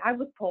randomly. I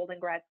was pulled in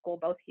grad school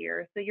both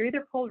years. So you're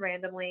either pulled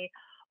randomly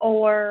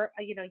or,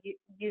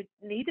 you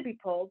need to be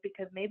pulled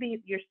because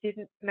maybe your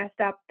student messed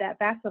up that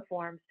FAFSA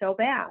form so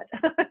bad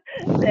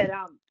that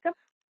someone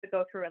to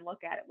go through and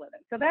look at it with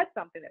them. So that's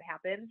something that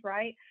happens,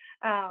 right?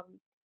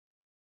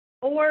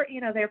 Or,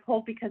 they're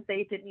pulled because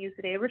they didn't use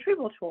the data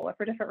retrieval tool or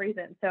for different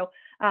reasons. So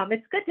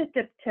it's good just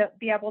to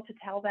be able to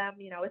tell them,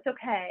 it's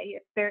okay.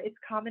 It's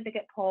common to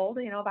get pulled.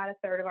 About a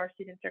third of our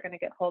students are going to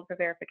get pulled for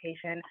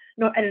verification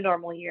in a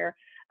normal year.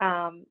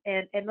 And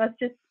let's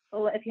just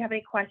if you have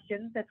any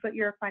questions, that's what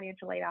your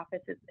financial aid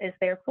office is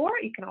there for.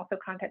 You can also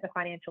contact the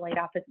financial aid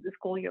office at the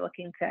school you're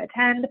looking to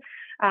attend.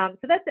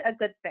 So that's a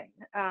good thing.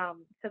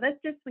 So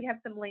we have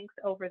some links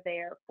over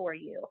there for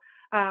you.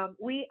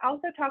 We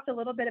also talked a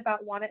little bit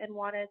about WANA and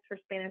WANAs for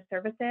Spanish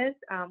services.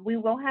 We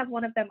will have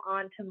one of them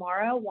on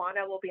tomorrow.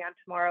 WANA will be on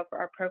tomorrow for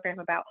our program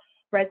about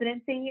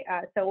residency.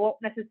 So we won't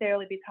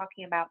necessarily be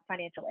talking about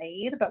financial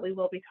aid, but we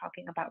will be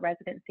talking about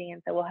residency.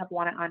 And so we'll have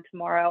WANA on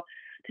tomorrow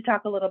to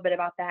talk a little bit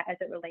about that as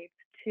it relates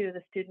to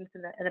the students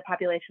and the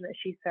population that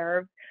she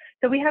serves.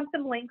 So we have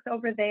some links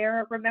over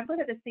there. Remember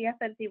that the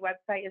CFNC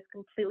website is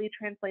completely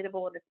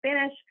translatable into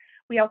Spanish.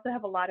 We also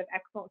have a lot of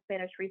excellent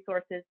Spanish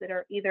resources that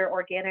are either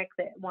organic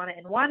that WANA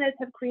and WANAs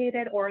have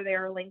created, or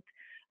they're linked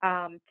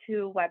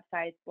to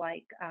websites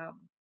like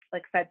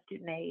Fed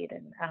Student Aid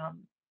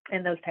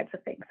and those types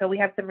of things. So we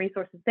have some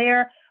resources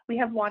there. We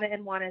have WANA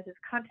and WANA's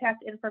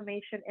contact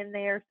information in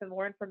there, some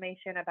more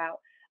information about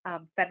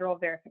federal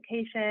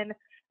verification,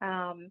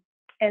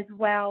 as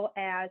well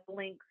as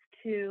links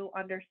to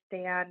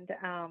understand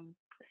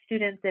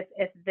students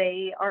if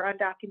they are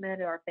undocumented,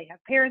 or if they have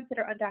parents that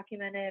are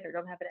undocumented or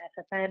don't have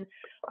an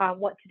SFN,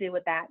 what to do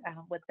with that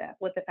with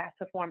the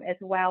FAFSA form, as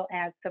well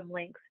as some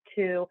links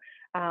to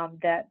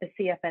the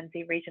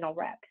CFNC regional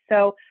rep.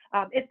 So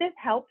if this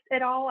helps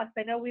at all,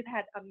 I know we've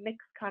had a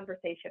mixed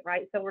conversation,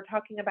 right? So we're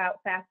talking about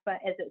FAFSA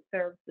as it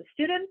serves the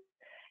students,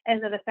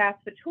 and then the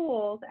FAFSA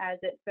tools as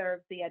it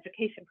serves the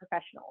education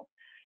professionals.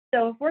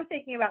 So if we're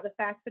thinking about the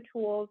FAFSA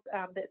tools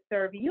that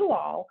serve you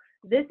all,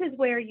 this is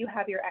where you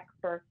have your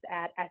experts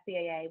at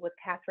SEAA with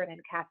Catherine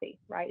and Kathy,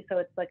 right? So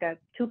it's like a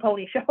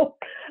two-pony show.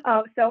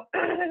 So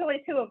there's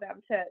only two of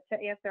them to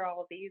answer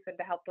all of these and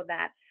to help with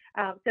that.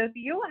 So if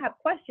you have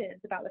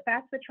questions about the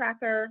FAFSA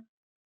tracker,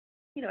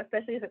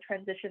 especially as it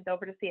transitions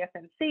over to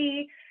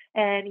CFNC,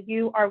 and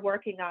you are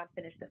working on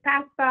Finish the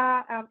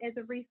FAFSA as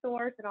a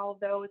resource and all of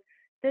those,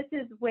 this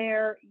is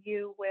where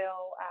you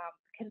will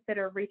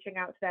consider reaching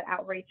out to that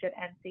outreach at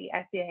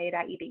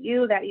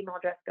ncsea.edu. That email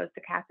address goes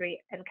to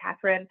Kathy and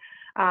Catherine.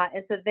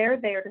 And so they're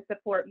there to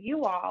support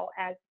you all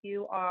as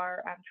you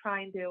are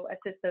trying to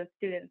assist those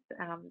students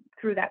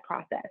through that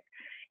process.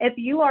 If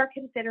you are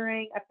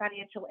considering a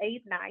financial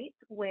aid night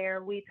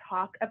where we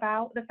talk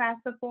about the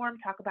FAFSA form,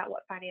 talk about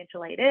what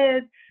financial aid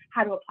is,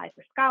 how to apply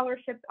for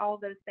scholarships, all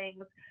of those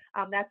things,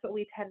 that's what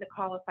we tend to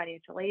call a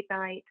financial aid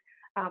night.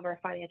 Or a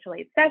financial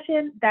aid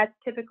session. That's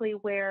typically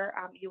where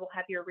you will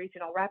have your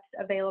regional reps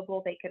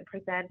available. They can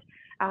present,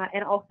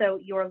 and also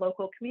your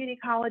local community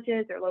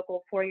colleges or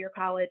local four-year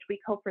college.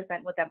 We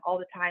co-present with them all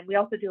the time. We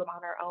also do them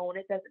on our own.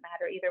 It doesn't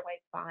matter. Either way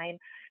is fine,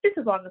 just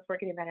as long as we're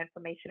getting that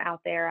information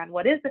out there on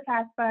what is the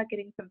FAFSA,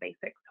 getting some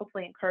basics,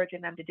 hopefully encouraging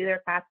them to do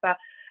their FAFSA.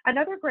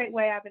 Another great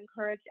way I've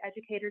encouraged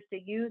educators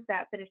to use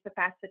that Finish the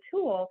FAFSA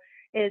tool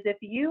is if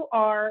you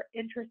are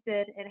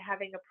interested in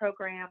having a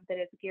program that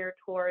is geared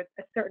towards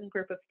a certain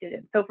group of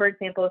students. So for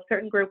example, a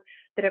certain group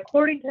that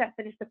according to that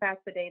Finish the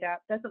FAFSA data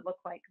doesn't look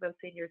like those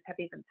seniors have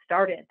even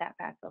started that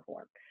FAFSA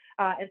form.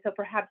 And so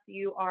perhaps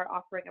you are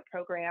offering a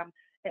program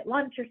at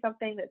lunch or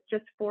something that's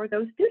just for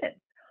those students.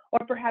 Or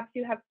perhaps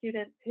you have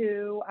students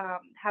who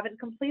haven't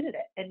completed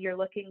it and you're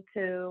looking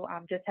to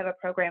just have a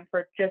program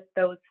for just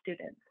those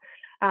students.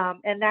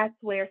 And that's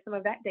where some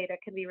of that data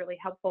can be really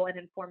helpful in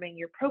informing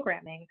your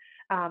programming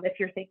if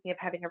you're thinking of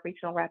having a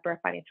regional rep or a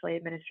financial aid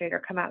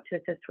administrator come out to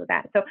assist with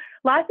that. So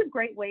lots of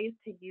great ways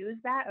to use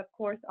that. Of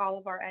course, all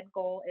of our end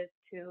goal is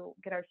to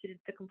get our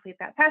students to complete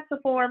that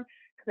FAFSA form,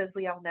 because as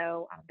we all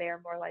know, they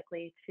are more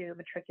likely to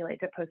matriculate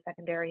to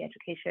post-secondary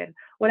education,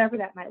 whatever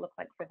that might look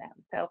like for them.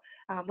 So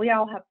we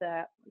all have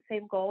the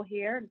same goal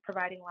here in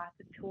providing lots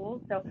of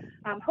tools. So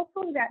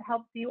hopefully that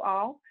helps you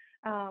all.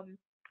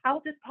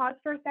 I'll just pause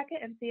for a second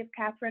and see if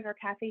Catherine or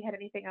Kathy had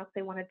anything else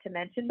they wanted to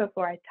mention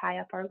before I tie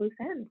up our loose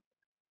ends.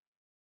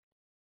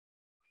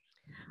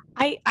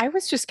 I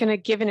was just going to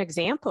give an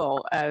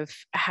example of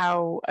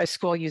how a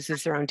school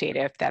uses their own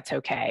data, if that's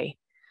okay.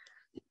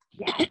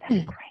 Yeah, that's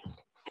great.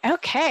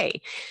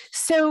 Okay.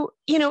 So,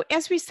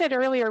 as we said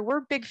earlier,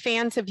 we're big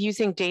fans of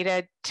using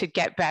data to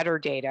get better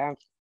data.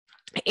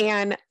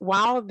 And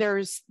while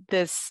there's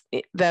the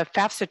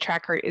FAFSA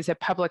tracker is a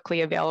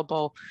publicly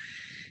available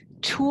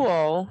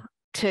tool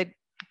to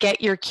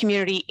get your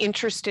community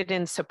interested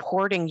in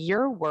supporting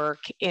your work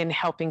in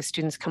helping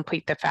students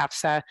complete the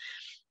FAFSA,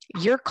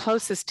 you're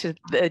closest to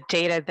the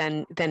data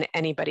than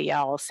anybody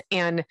else.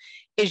 And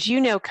as you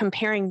know,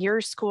 comparing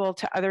your school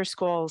to other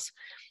schools,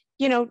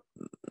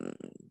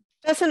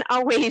 doesn't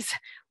always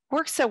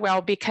work so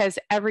well because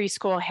every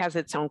school has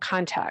its own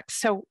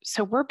context.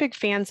 So we're big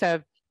fans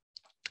of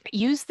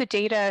use the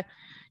data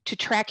to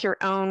track your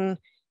own,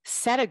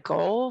 set a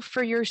goal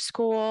for your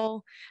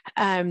school,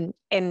 and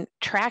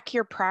track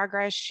your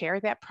progress, share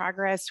that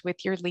progress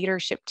with your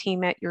leadership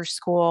team at your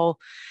school,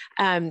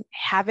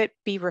 have it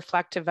be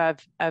reflective of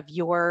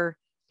your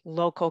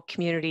local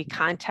community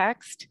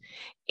context.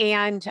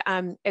 And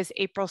as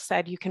April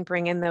said, you can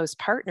bring in those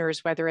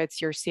partners, whether it's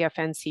your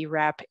CFNC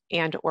rep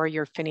and or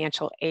your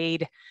financial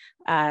aid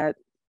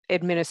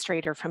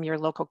administrator from your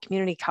local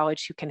community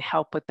college who can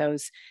help with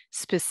those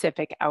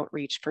specific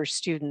outreach for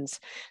students.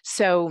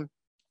 So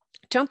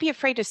don't be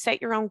afraid to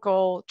set your own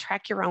goal,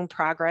 track your own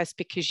progress,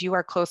 because you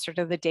are closer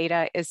to the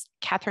data. As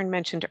Catherine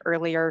mentioned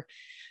earlier,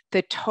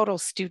 the total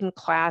student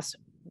class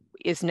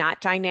is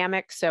not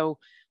dynamic. So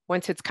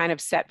once it's kind of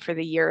set for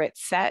the year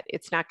it's set,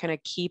 it's not going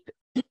to keep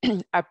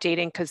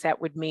updating, because that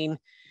would mean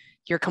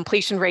your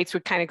completion rates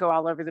would kind of go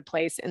all over the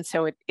place. And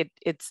so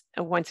it's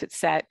once it's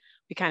set,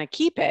 we kind of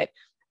keep it.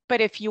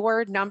 But if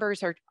your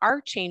numbers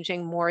are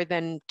changing more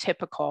than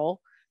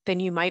typical, then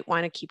you might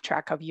want to keep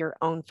track of your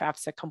own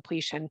FAFSA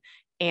completion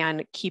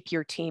and keep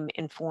your team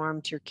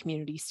informed, your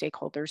community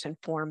stakeholders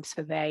informed,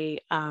 so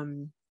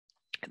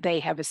they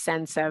have a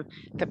sense of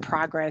the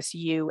progress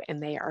you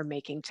and they are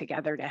making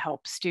together to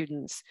help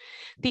students.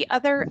 The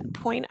other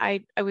point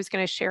I was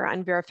going to share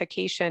on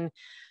verification,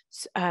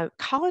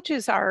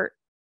 colleges are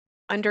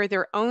under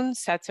their own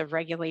sets of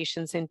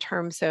regulations in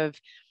terms of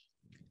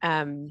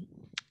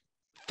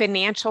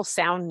financial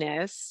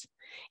soundness.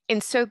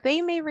 And so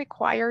they may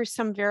require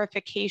some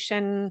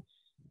verification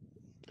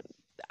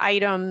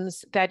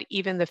items that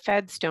even the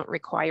feds don't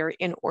require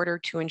in order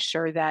to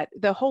ensure that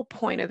the whole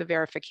point of the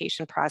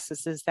verification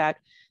process is that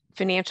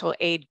financial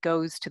aid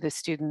goes to the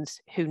students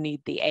who need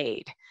the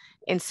aid.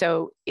 And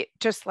so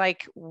just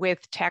like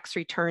with tax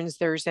returns,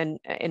 there's an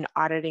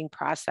auditing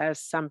process,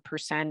 some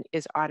percent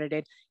is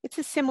audited. It's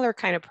a similar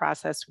kind of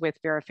process with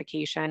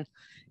verification.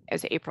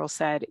 As April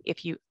said,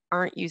 if you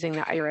aren't using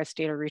the IRS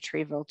data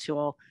retrieval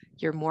tool,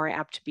 you're more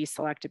apt to be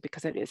selected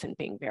because it isn't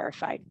being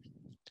verified.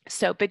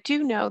 So, but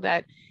do know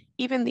that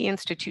even the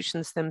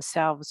institutions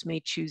themselves may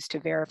choose to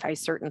verify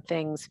certain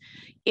things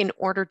in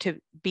order to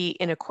be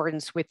in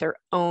accordance with their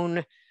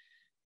own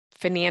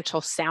financial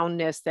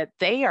soundness that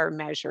they are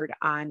measured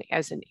on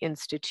as an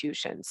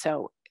institution.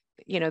 So,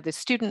 you know, the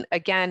student,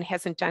 again,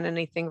 hasn't done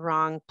anything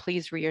wrong.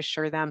 Please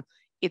reassure them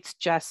it's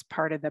just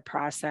part of the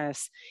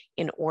process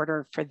in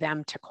order for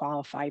them to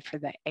qualify for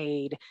the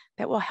aid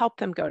that will help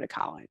them go to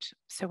college.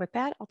 So with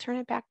that, I'll turn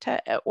it back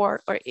to,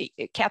 or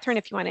Catherine,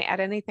 if you want to add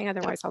anything,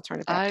 otherwise I'll turn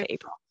it back to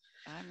April.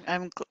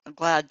 I'm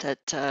glad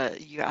that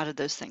you added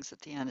those things at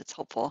the end. It's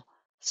helpful.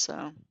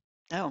 So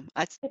no,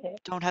 I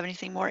don't have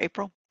anything more,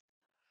 April.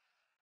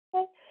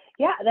 Okay.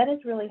 Yeah, that is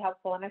really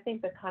helpful. And I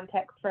think the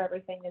context for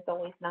everything is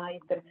always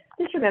nice. And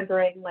just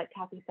remembering, like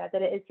Kathy said,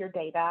 that it is your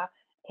data.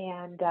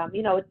 And,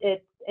 you know,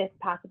 it's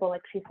possible,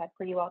 like she said,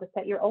 for you all to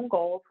set your own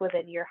goals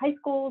within your high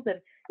schools and,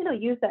 you know,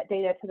 use that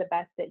data to the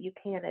best that you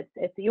can.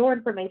 It's your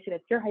information.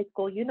 It's your high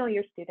school. You know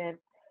your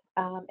students.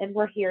 And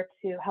we're here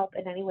to help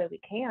in any way we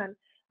can.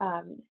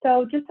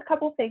 So just a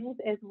couple things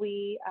as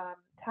we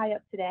tie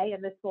up today,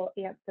 and this will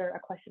answer a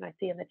question I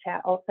see in the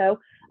chat also.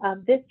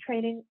 This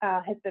training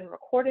has been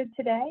recorded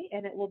today,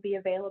 and it will be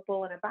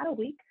available in about a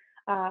week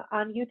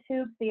on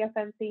YouTube.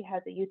 CFNC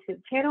has a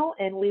YouTube channel,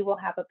 and we will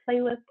have a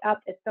playlist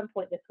up at some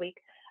point this week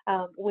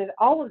with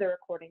all of the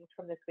recordings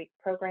from this week's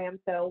program.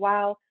 So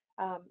while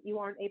you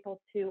aren't able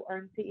to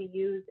earn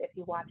CEUs if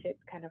you watch it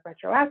kind of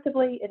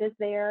retroactively, it is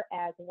there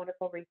as a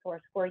wonderful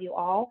resource for you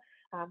all.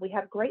 We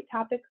have great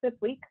topics this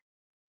week.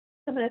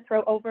 I'm going to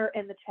throw over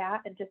in the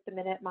chat in just a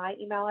minute my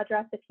email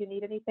address if you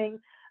need anything,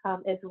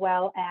 as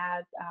well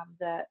as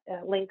the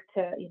link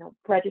to, you know,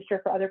 register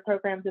for other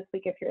programs this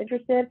week if you're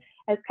interested.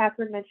 As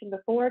Catherine mentioned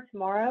before,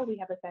 tomorrow we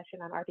have a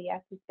session on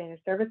RDS and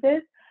Spanish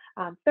services.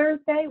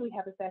 Thursday we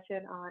have a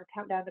session on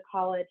Countdown to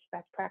College,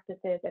 best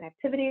practices and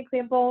activity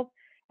examples.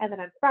 And then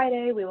on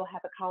Friday, we will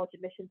have a college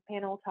admissions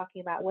panel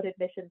talking about what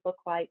admissions look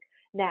like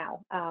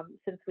now,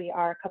 since we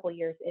are a couple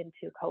years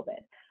into COVID.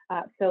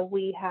 So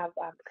we have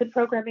good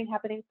programming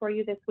happening for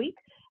you this week.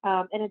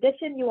 In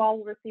addition, you all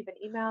will receive an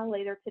email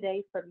later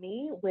today from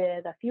me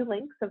with a few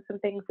links of some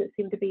things that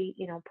seem to be,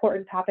 you know,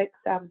 important topics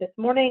this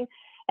morning,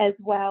 as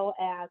well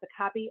as a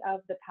copy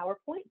of the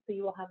PowerPoint. So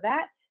you will have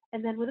that.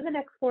 And then within the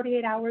next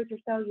 48 hours or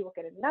so, you will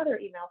get another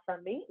email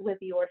from me with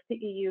your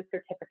CEU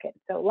certificate.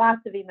 So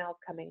lots of emails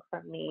coming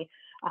from me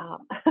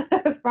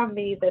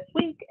this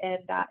week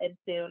and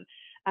soon.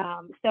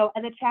 So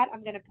in the chat,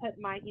 I'm going to put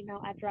my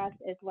email address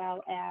as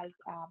well as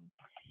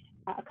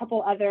a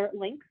couple other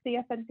links,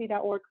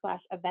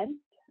 cfnc.org/events.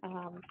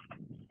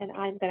 And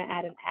I'm going to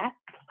add an S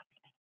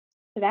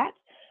to that.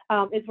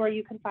 Is where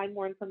you can find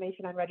more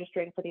information on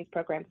registering for these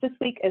programs this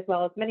week, as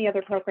well as many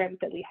other programs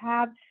that we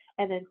have.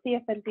 And then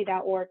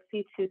cfnc.org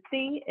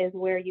C2C is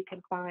where you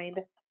can find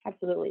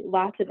absolutely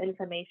lots of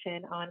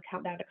information on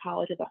Countdown to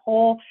College as a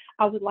whole.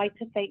 I would like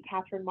to thank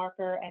Catherine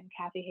Marker and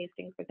Kathy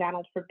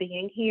Hastings-McDonald for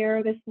being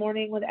here this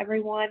morning with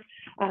everyone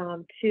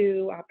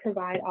to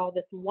provide all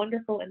this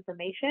wonderful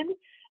information.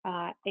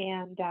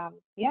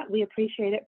 Yeah, we appreciate it.